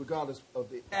stated, regardless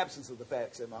of the absence of the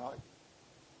facts in my argument.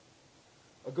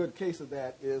 A good case of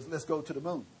that is, let's go to the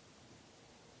moon.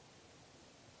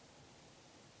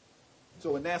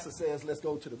 So when NASA says, let's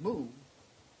go to the moon,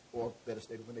 or better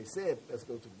stated, when they said, let's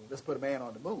go to the moon, let's put a man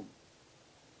on the moon,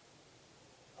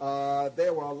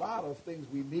 there were a lot of things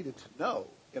we needed to know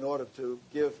in order to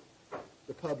give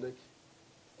the public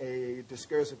a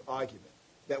discursive argument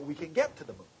that we can get to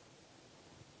the moon.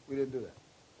 We didn't do that.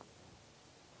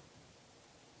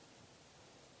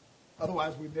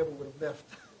 Otherwise, we never would have left.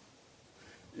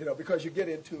 Because you get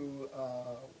into,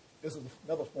 this is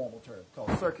another formal term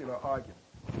called circular argument.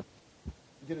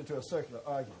 You get into a circular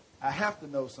argument. I have to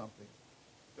know something.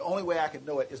 The only way I can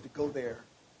know it is to go there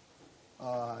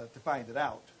to find it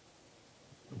out.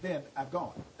 But then I've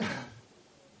gone.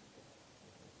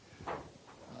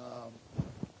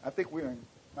 I think we're in,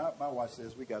 my watch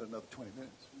says we got another 20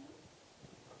 minutes.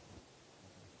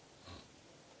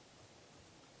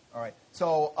 All right.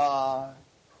 So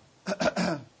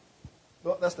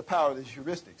well, that's the power of these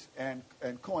heuristics. And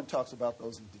Cont talks about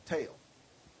those in detail.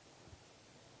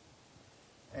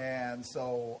 And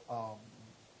so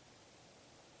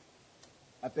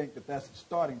I think that that's the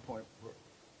starting point for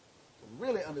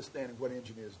really understanding what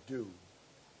engineers do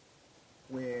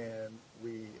when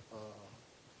we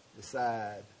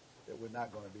decide that we're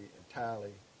not going to be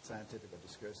entirely scientific or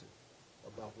discursive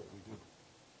about what we do.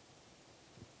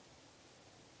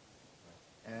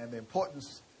 And the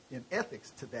importance in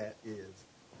ethics to that is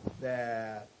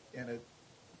that in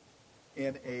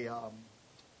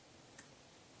a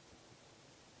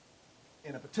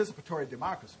participatory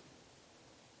democracy,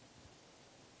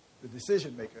 the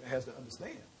decision maker has to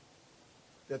understand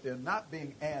that they're not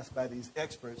being asked by these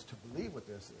experts to believe what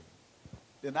they're saying.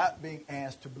 They're not being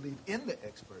asked to believe in the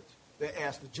experts. They're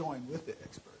asked to join with the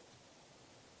experts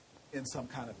in some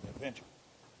kind of an adventure.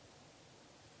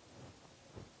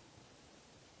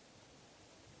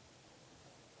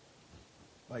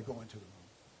 By going to the moon.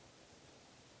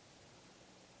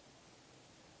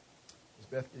 Ms.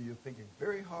 Bethany, you're thinking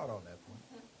very hard on that point.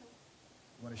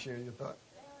 You want to share your thought?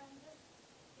 Well, I'm just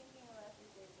thinking a lot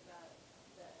these days about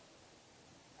the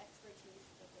expertise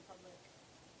that the public,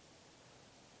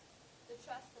 the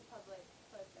trust the public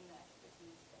puts in the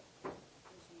expertise of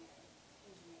engineers,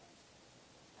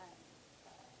 and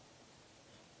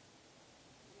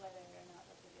whether or not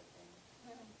that's a good thing.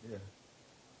 Yeah.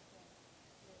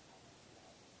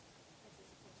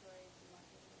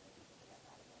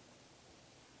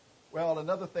 Well,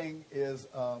 another thing is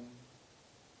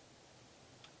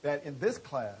that in this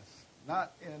class,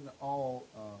 not in all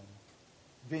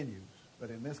venues, but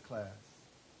in this class,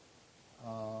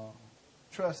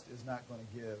 trust is not going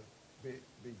to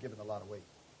be given a lot of weight.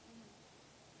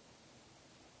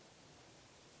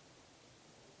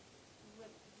 What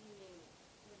do you mean?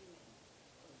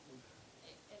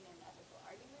 In an ethical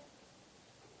argument?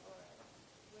 Or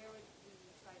where would we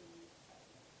try to use trust?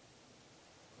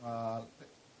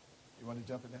 You want to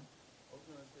jump in there? I was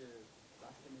going to say,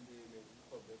 back in the day, the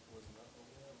public was not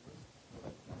aware of risk, but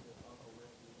they are aware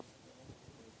of the risk now.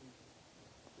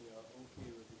 They are okay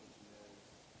with the engineers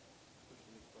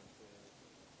pushing the frontiers.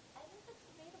 I think that's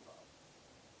debatable.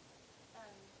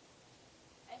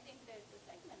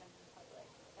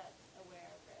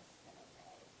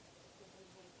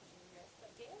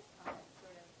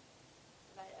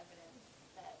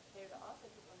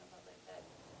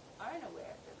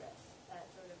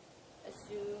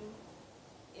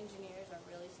 engineers are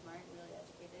really smart, really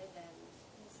educated, and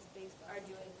This is based on are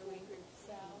doing really foolproof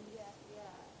sound. Yeah.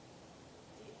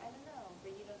 I don't know,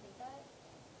 but you don't think that?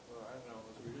 Well, I don't know. I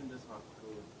was reading this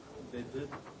article. They did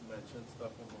mention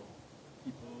stuff about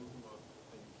people who are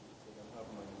educated and have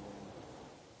money and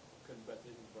can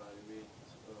better evaluate.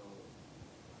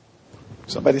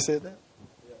 Somebody said that?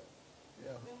 Yeah,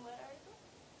 Yeah. In what article?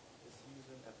 it's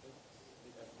using ethics,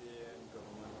 the FDA and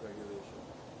government regulation.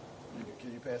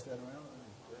 Can you pass that around?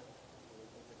 Yeah,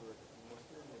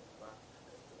 mostly in the back,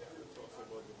 it talks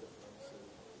about the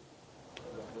differences,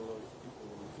 level of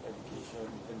people's education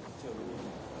and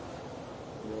determining,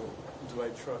 do I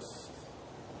trust?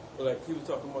 Well, like he was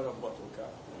talking about a bottle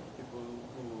cap, people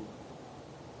who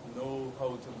know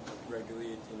how to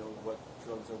regulate, what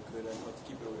drugs are good and how to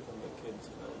keep it away from their kids.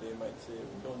 They might say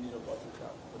we don't need a bottle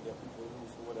cap, but there are people who,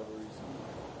 for whatever reason,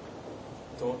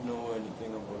 don't know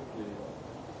anything about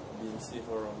being safe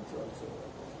around drugs or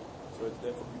whatever. So it's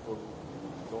there for people who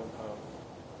don't have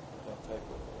that type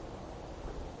of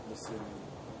necessarily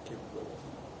capability.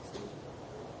 So,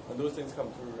 and those things come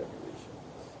through regulations.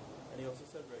 And he also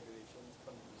said regulations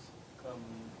come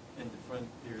in different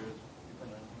areas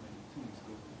depending on how many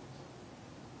tombstones.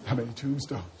 How many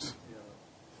tombstones? Yeah.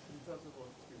 He talks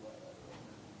about three wide.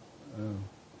 Oh.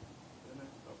 Then I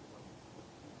talk about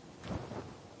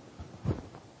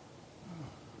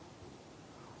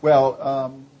Well,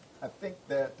 I think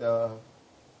that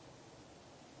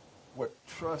what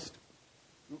trust,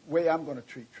 way I'm going to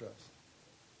treat trust,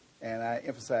 and I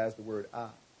emphasize the word I,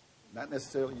 not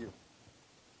necessarily you.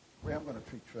 The way I'm going to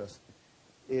treat trust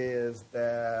is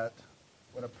that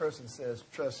when a person says,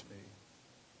 trust me,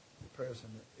 the person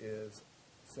is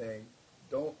saying,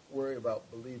 don't worry about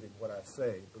believing what I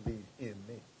say, believe in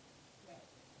me. Right.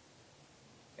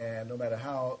 And no matter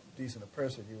how decent a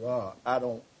person you are, I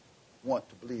don't want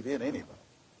to believe in anybody.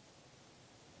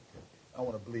 Okay. I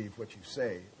want to believe what you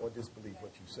say, or disbelieve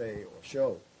what you say or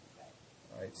show. Right.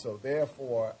 Right? So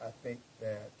therefore, I think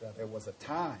that there was a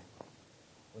time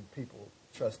when people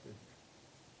trusted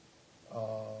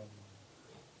the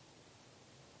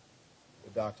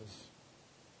doctors,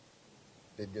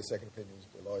 didn't get second opinions,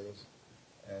 the lawyers,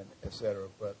 and et cetera.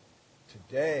 But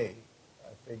today,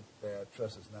 I think that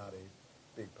trust is not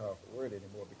a big, powerful word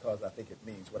anymore, because I think it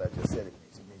means what I just said it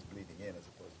means. It means believing in as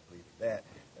opposed to believing that,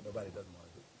 and nobody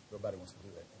wants to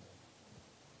do that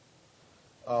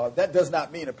anymore. That does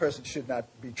not mean a person should not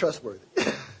be trustworthy,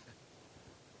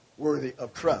 worthy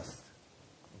of trust,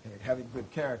 okay, having good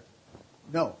character.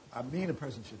 No, I mean a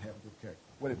person should have good character.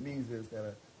 What it means is that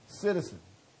a citizen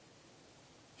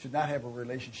should not have a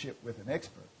relationship with an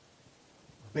expert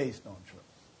based on trust.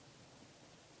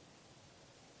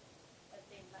 But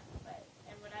they might,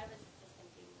 and what I was just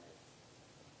thinking was,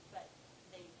 but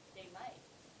they might,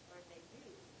 or they do.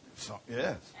 So,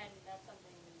 yes. And that's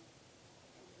something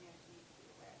engineers need to be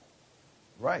aware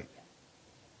of. Right.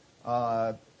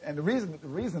 Yeah. And the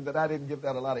reason that I didn't give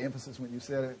that a lot of emphasis when you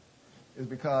said it is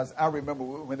because I remember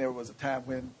when there was a time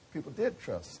when people did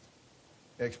trust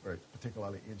experts,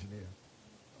 particularly engineers.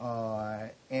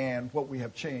 And what we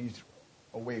have changed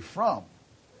away from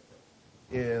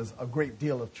is a great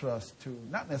deal of trust to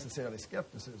not necessarily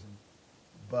skepticism,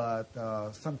 but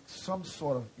some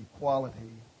sort of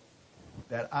equality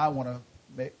that I want to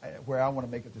make, where I want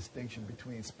to make a distinction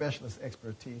between specialist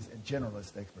expertise and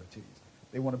generalist expertise.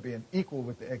 They want to be an equal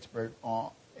with the expert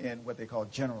in what they call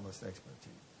generalist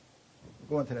expertise.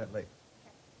 We'll go into that later.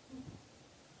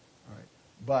 All right,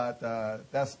 but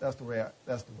that's the way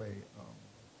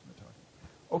we're talking.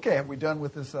 Okay, have we done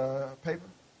with this paper?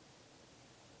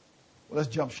 Well, let's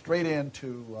jump straight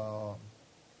into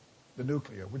the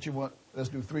nuclear. What you want? Let's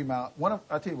do 3 mile.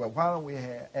 I'll tell you what. Why don't we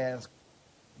ask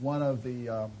one of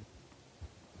the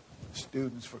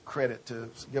students for credit to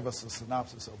give us a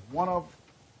synopsis of one of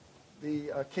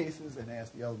the cases, and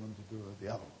ask the other one to do the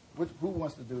other one. Who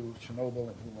wants to do Chernobyl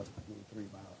and who wants to do 3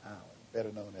 Mile Island,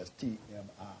 better known as TMI?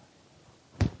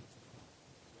 I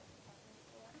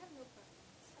have no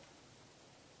preference.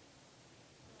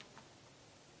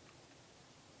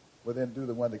 Well, then do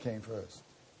the one that came first.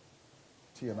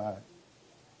 TMI.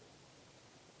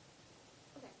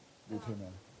 Okay. Do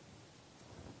TMI.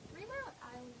 3 Mile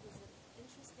Island was an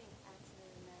interesting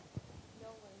accident in that no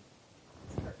one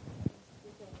was hurt.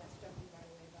 The thing that struck me right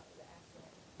away about the accident.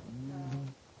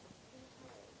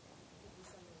 Give you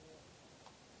some of the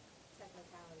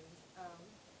technicalities.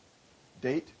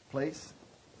 Date, place.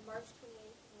 March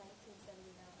 28th,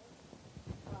 1979.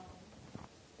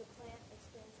 The plant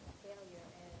experienced a failure,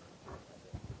 and what was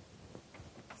it?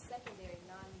 Secondary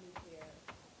non-nuclear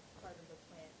part of the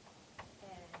plant,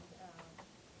 and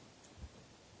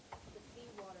the feed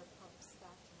water pump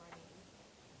stopped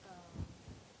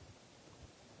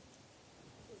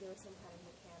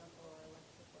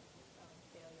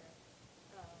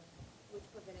which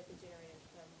prevented the generators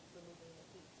from removing the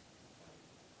heat from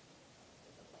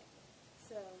the plant.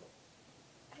 So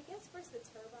I guess first the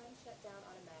turbine shut down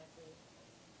automatically,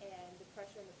 and the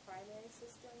pressure in the primary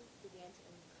system began to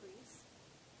increase,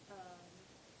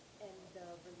 and the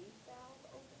relief valve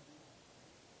opened.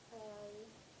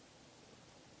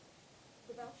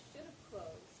 The valve should have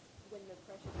closed when the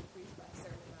pressure decreased by a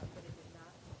certain amount, but it did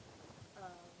not.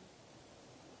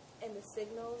 And the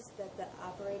signals that the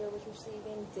operator was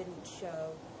receiving didn't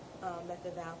show that the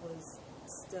valve was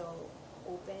still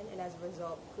open, and as a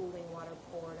result, cooling water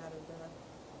poured out of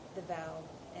the valve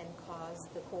and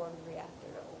caused the core of the reactor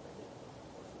to overheat.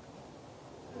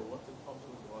 Well, what the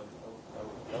problem was,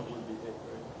 that would be it,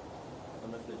 right?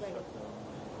 Unless they shut down.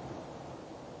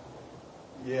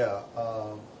 Yeah.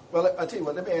 Well, I tell you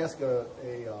what. Let me ask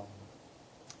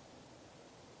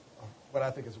what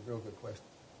I think is a real good question.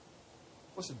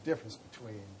 What's the difference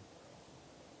between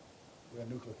the way a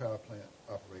nuclear power plant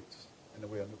operates and the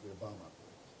way a nuclear bomb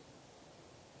operates?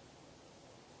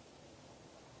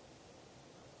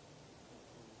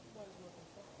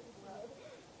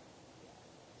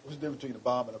 What's the difference between a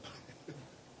bomb and a plant?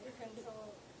 You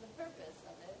control the purpose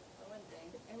of it, for one thing.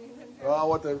 I mean, Well, I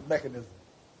want the mechanism.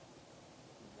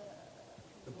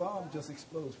 The the bomb just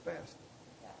explodes faster.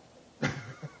 Yeah.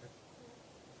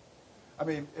 I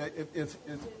mean, it's The speed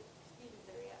of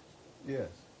the reaction. yes.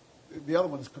 The other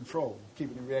one is control,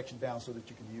 keeping the reaction down so that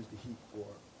you can use the heat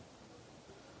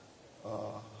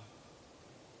for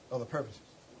other purposes.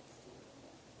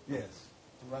 Yes,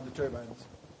 to run the turbines,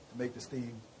 to make the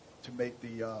steam, to make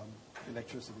the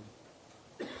electricity,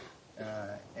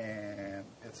 and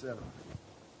et cetera.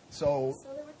 So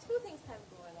there were two things kind of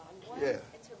going on. One Yeah.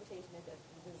 interpretation is that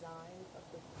the design of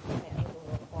the plant was a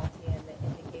little faulty, and the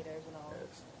indicators and all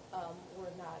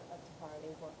were not up to par.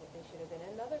 They weren't what they should have been.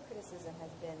 Another criticism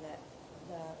has been that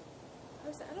the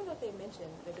person, I don't know if they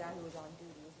mentioned, the guy who was on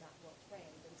duty was not well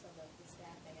trained, and some of the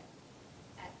staffing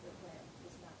at the plant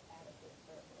was not adequate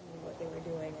for what they were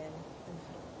doing, and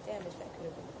damage that could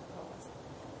have been caused.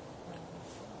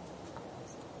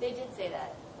 They did say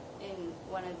that in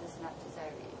one of the synopses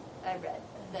I read,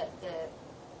 that the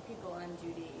people on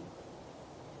duty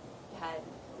had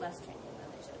less training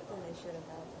than they should have. And they should have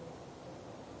had.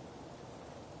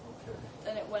 okay.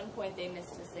 And at one point they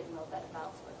missed a signal that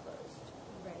valves were closed.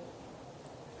 Right.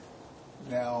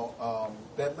 Now,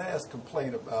 that last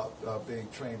complaint about being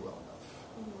trained well enough,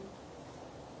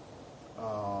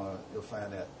 you'll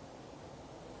find that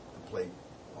complaint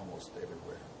almost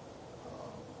everywhere.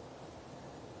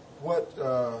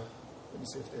 Let me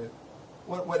see if there,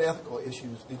 what ethical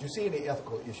issues, did you see any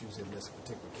ethical issues in this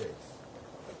particular case?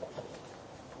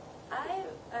 I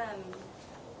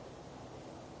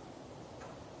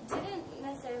didn't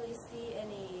necessarily see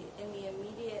any in the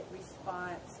immediate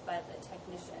response by the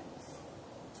technicians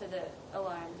to the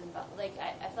alarms involved. Like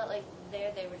I felt like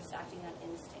they were just acting on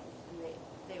instinct, and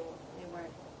there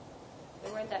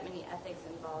weren't that many ethics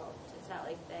involved. It's not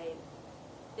like they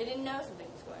didn't know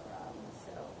something was going wrong.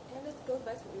 So And this goes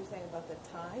back to what you were saying about the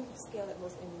time scale that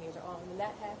most engineers are on. When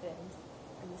that happens,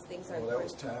 and these things are... Well, that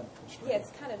was time constraint. Yeah,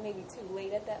 it's kind of maybe too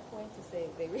late at that point to say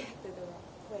they reacted the wrong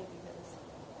way because,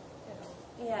 you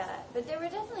know... yeah, but there were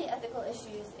definitely ethical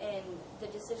issues in the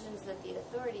decisions that the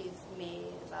authorities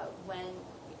made about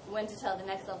when to tell the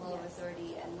next level of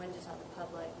authority and when to tell the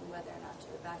public and whether or not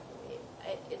to evacuate.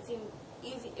 It seemed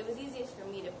easy. It was easiest for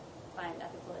me to find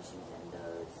ethical issues in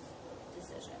those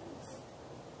decisions.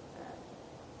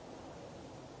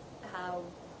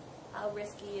 How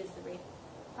risky is the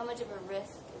how much of a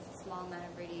risk is a small amount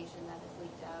of radiation that is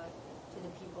leaked out to the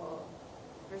people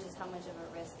versus how much of a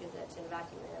risk is it to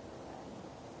evacuate everyone,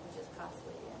 which is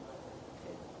costly and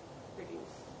could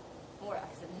produce more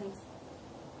accidents.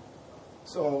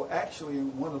 So actually,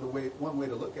 one way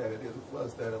to look at it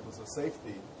was that it was a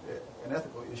safety, an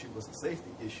ethical issue was a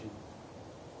safety issue,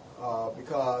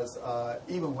 because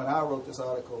even when I wrote this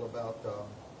article about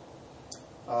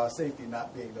safety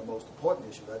not being the most important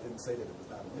issue, I didn't say that it was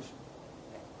not an issue.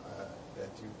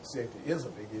 Safety is a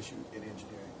big issue in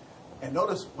engineering. And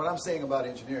notice what I'm saying about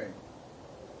engineering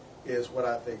is what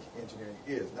I think engineering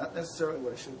is, not necessarily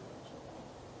what it should be.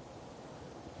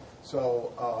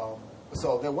 So,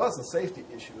 so there was a safety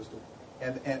issue,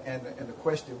 and the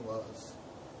question was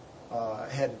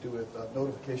had to do with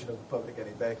notification of the public and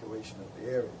evacuation of the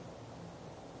area.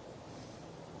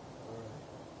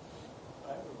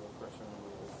 I have a question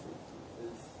related to safety.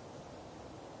 Is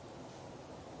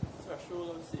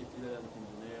threshold of safety that an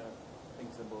engineer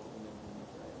thinks about in engine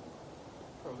design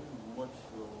probably much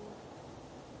lower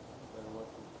than what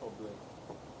the public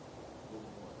would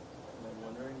want. And I'm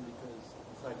wondering because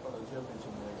the psychology of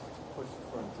engineers is to push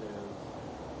frontiers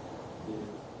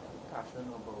passion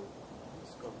about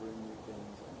discovering new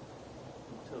things and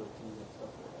utilities and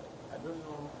stuff like that. I don't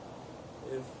know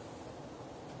if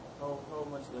how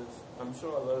much does, I'm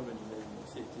sure a lot of engineering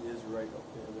safety is right up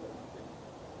there with everything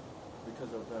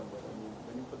because of them, but I mean,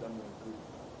 when you put them in a group,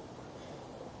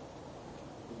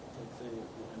 let's say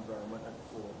the environment at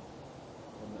home,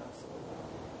 and that's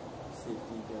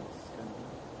safety gets kind of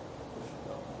pushed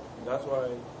down. And that's why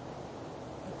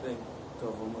I think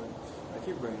government, I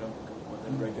keep bringing up the government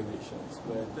and regulations,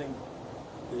 but I think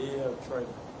they're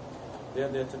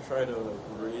there to try to like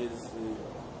raise the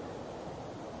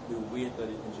weight that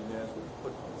the engineers would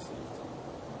put on safety.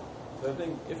 So I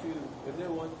think if they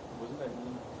want, wasn't that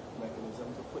any mechanism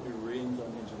to put the reins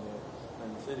on engineers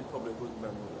and say the public was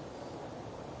memorless,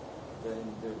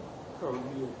 then there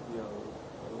probably would be a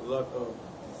lot of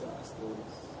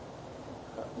disasters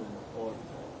happening all the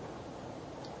time.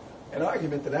 An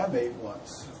argument that I made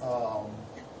once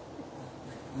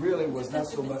really was not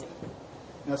so much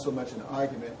an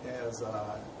argument as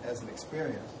an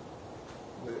experience.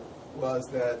 Was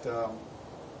that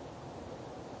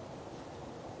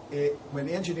when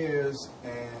engineers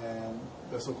and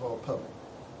the so-called public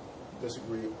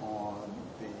disagree on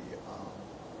the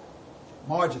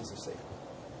margins of safety,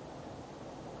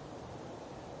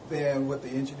 then what the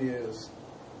engineers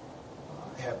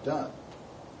have done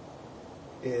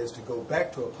is to go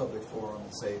back to a public forum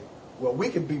and say, well, we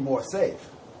can be more safe,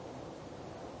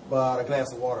 but a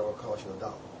glass of water will cost you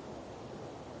 $1.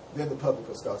 Then the public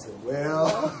will start saying,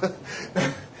 well,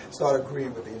 start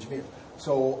agreeing with the engineer.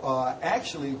 So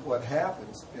actually what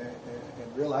happens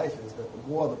in real life is that the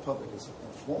more the public is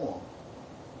informed,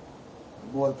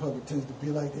 the more the public tends to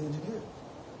be like the engineer.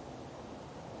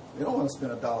 They don't want to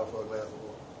spend $1 for a glass of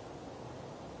water.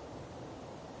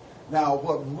 Now,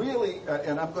 what really,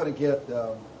 and I'm going to get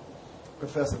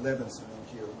Professor Levinson in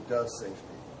here, who does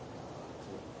safety,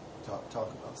 to talk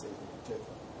about safety in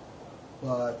particular.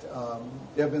 But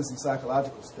there have been some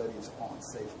psychological studies on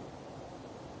safety.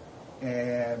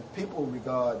 And people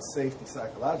regard safety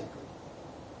psychologically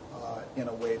in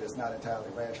a way that's not entirely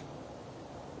rational.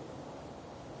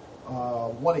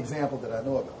 One example that I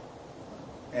know about,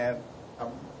 and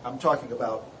I'm talking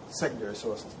about secondary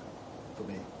sources now for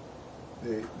me.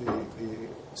 The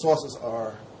sources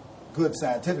are good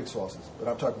scientific sources, but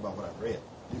I'm talking about what I've read.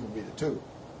 You can read it too.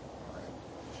 All right?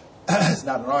 It's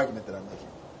not an argument that I'm making.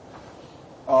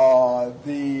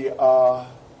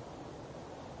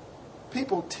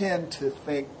 People tend to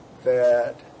think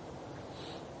that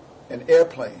an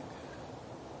airplane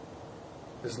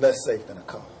is less safe than a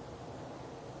car.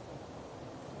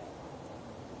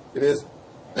 It is.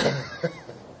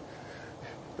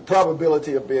 The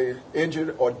probability of being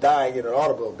injured or dying in an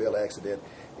automobile accident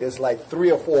is like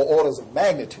 3 or 4 orders of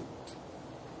magnitude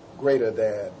greater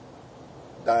than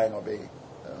dying or being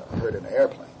hurt in an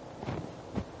airplane.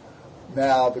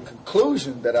 Now, the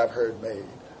conclusion that I've heard made,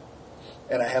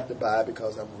 and I have to buy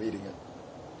because I'm reading it,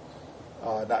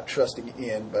 not trusting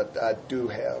in, but I do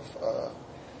have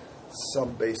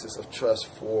some basis of trust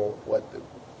for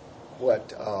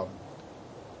what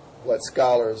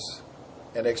scholars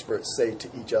and experts say to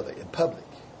each other in public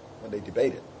when they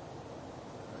debate it,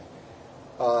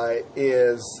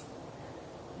 is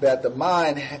that the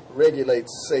mind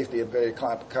regulates safety in very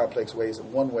complex ways,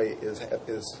 and one way is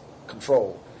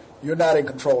control. You're not in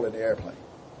control in the airplane.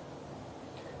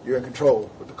 You're in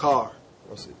control with the car,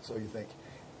 so you think.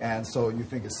 And so you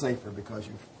think it's safer because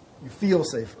you feel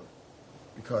safer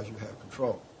because you have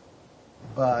control.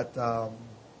 But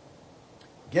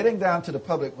getting down to the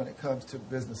public when it comes to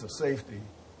business of safety,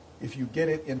 if you get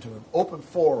it into an open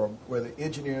forum where the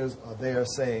engineers are there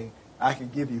saying, I can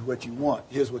give you what you want,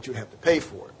 here's what you have to pay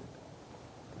for it,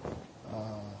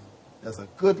 there's a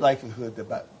good likelihood that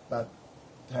by the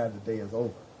time the day is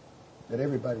over, that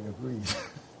everybody agrees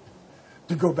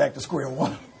to go back to square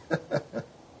one.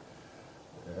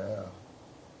 Yeah.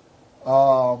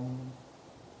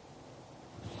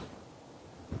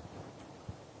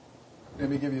 Let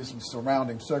me give you some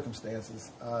surrounding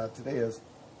circumstances. Today is,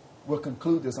 we'll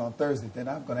conclude this on Thursday. Then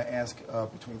I'm going to ask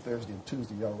between Thursday and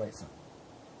Tuesday, y'all write something.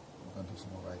 We're going to do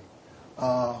some more writing.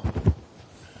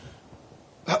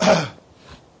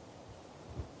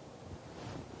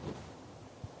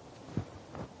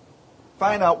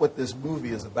 Find out what this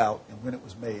movie is about and when it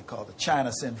was made, called The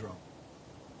China Syndrome.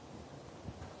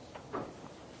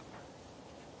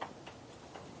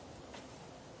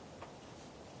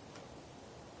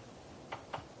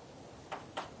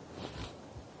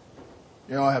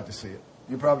 You don't have to see it.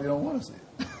 You probably don't want to see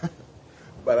it.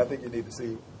 But I think you need to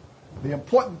see it. The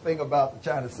important thing about the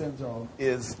China Syndrome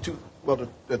is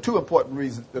the two important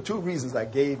reasons. The 2 reasons I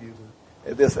gave you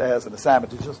this as an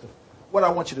assignment is just what I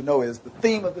want you to know is the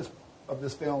theme of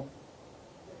this film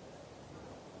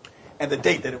and the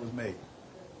date that it was made.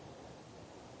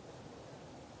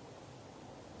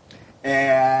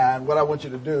 And what I want you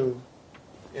to do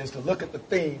is to look at the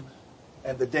theme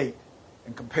and the date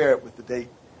and compare it with the date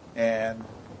and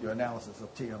your analysis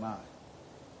of TMI.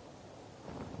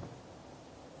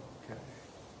 Okay.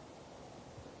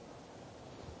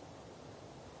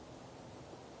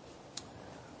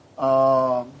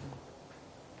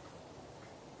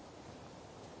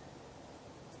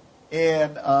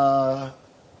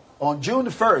 On June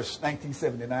the 1st,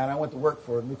 1979, I went to work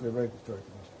for a nuclear regulatory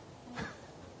commission.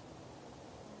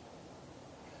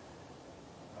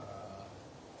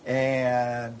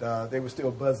 And they were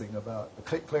still clearly buzzing about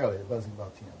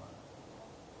TMI.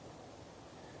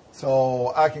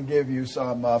 So I can give you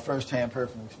some first-hand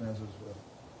personal experiences with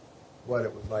what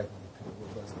it was like when people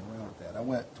were buzzing around with that. I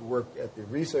went to work at the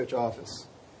research office.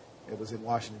 It was in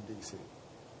Washington, D.C.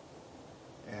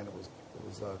 And it was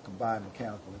a combined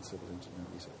mechanical and civil engineering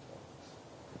research office.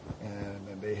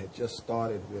 And they had just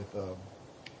started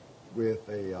with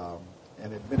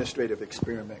an administrative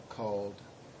experiment called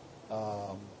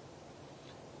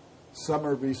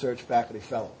Summer Research Faculty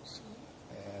Fellows,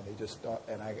 and they just start.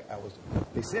 And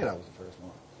they said I was the first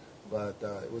one, but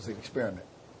it was an experiment.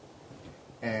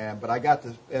 But I got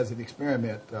to, as an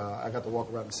experiment, I got to walk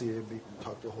around the CA meet and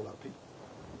talk to a whole lot of people.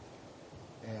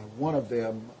 And one of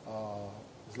them,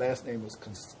 his last name was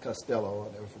Costello.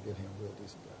 I'll never forget him. Real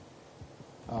decent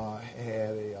guy.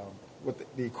 Had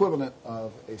the equivalent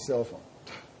of a cell phone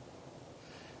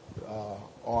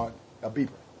on a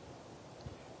beeper.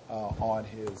 On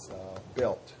his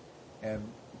belt, and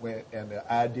the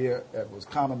idea, it was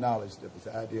common knowledge that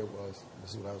the idea was,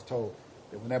 this is what I was told,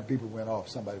 that when that beeper went off,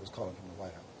 somebody was calling from the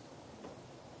White House.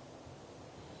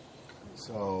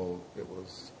 So it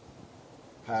was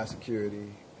high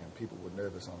security, and people were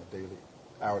nervous on a daily,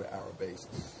 hour-to-hour basis.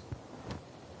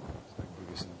 So I can give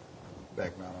you some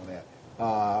background on that.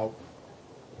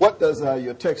 What does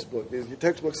your textbook? Does your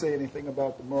textbook say anything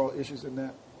about the moral issues in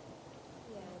that?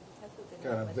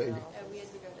 Kind of vague. We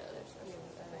had to go to other sources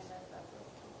to find out about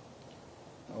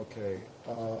Okay.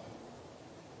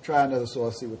 Try another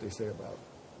source, see what they say about it.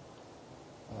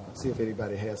 See if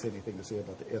anybody has anything to say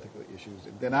about the ethical issues.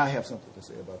 And then I have something to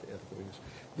say about the ethical issues.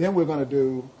 Then we're going to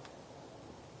do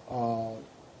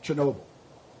Chernobyl.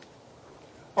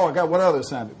 Oh, I got one other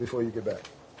assignment before you get back.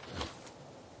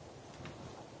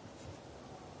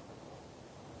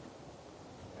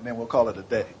 And then we'll call it a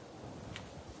day.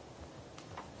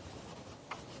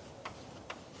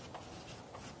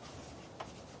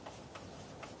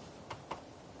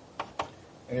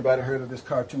 Anybody heard of this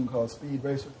cartoon called Speed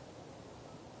Racer?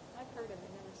 I've heard of it,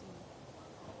 never seen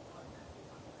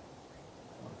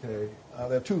it. Okay.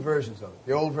 There are two versions of it,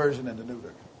 the old version and the new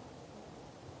version.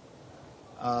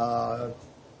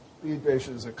 Speed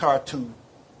Racer is a cartoon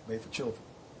made for children.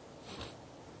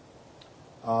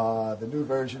 The new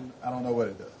version, I don't know what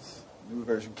it does. The new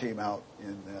version came out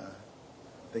in,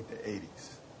 I think, the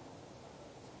 80s.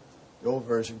 The old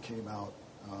version came out...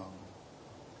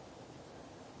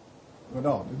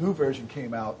 the new version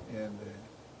came out in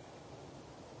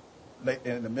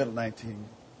the middle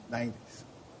 1990s.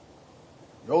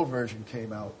 The old version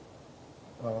came out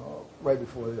right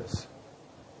before this.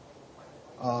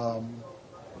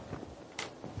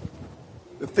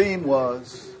 The theme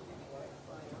was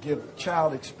to give a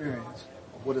child experience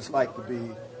of what it's like to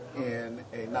be in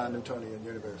a non-Newtonian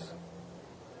universe.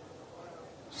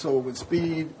 So when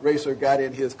Speed Racer got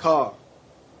in his car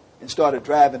and started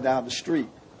driving down the street,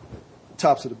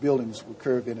 tops of the buildings would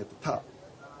curve in at the top,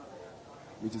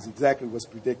 which is exactly what's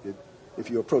predicted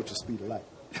if you approach the speed of light.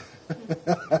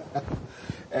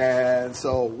 And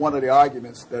so one of the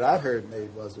arguments that I've heard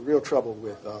made was the real trouble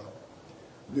with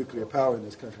nuclear power in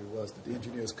this country was that the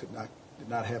engineers did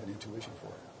not have an intuition for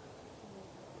it.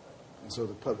 And so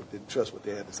the public didn't trust what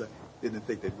they had to say. They didn't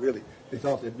think they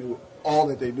thought they knew, all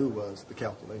that they knew was the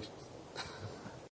calculations.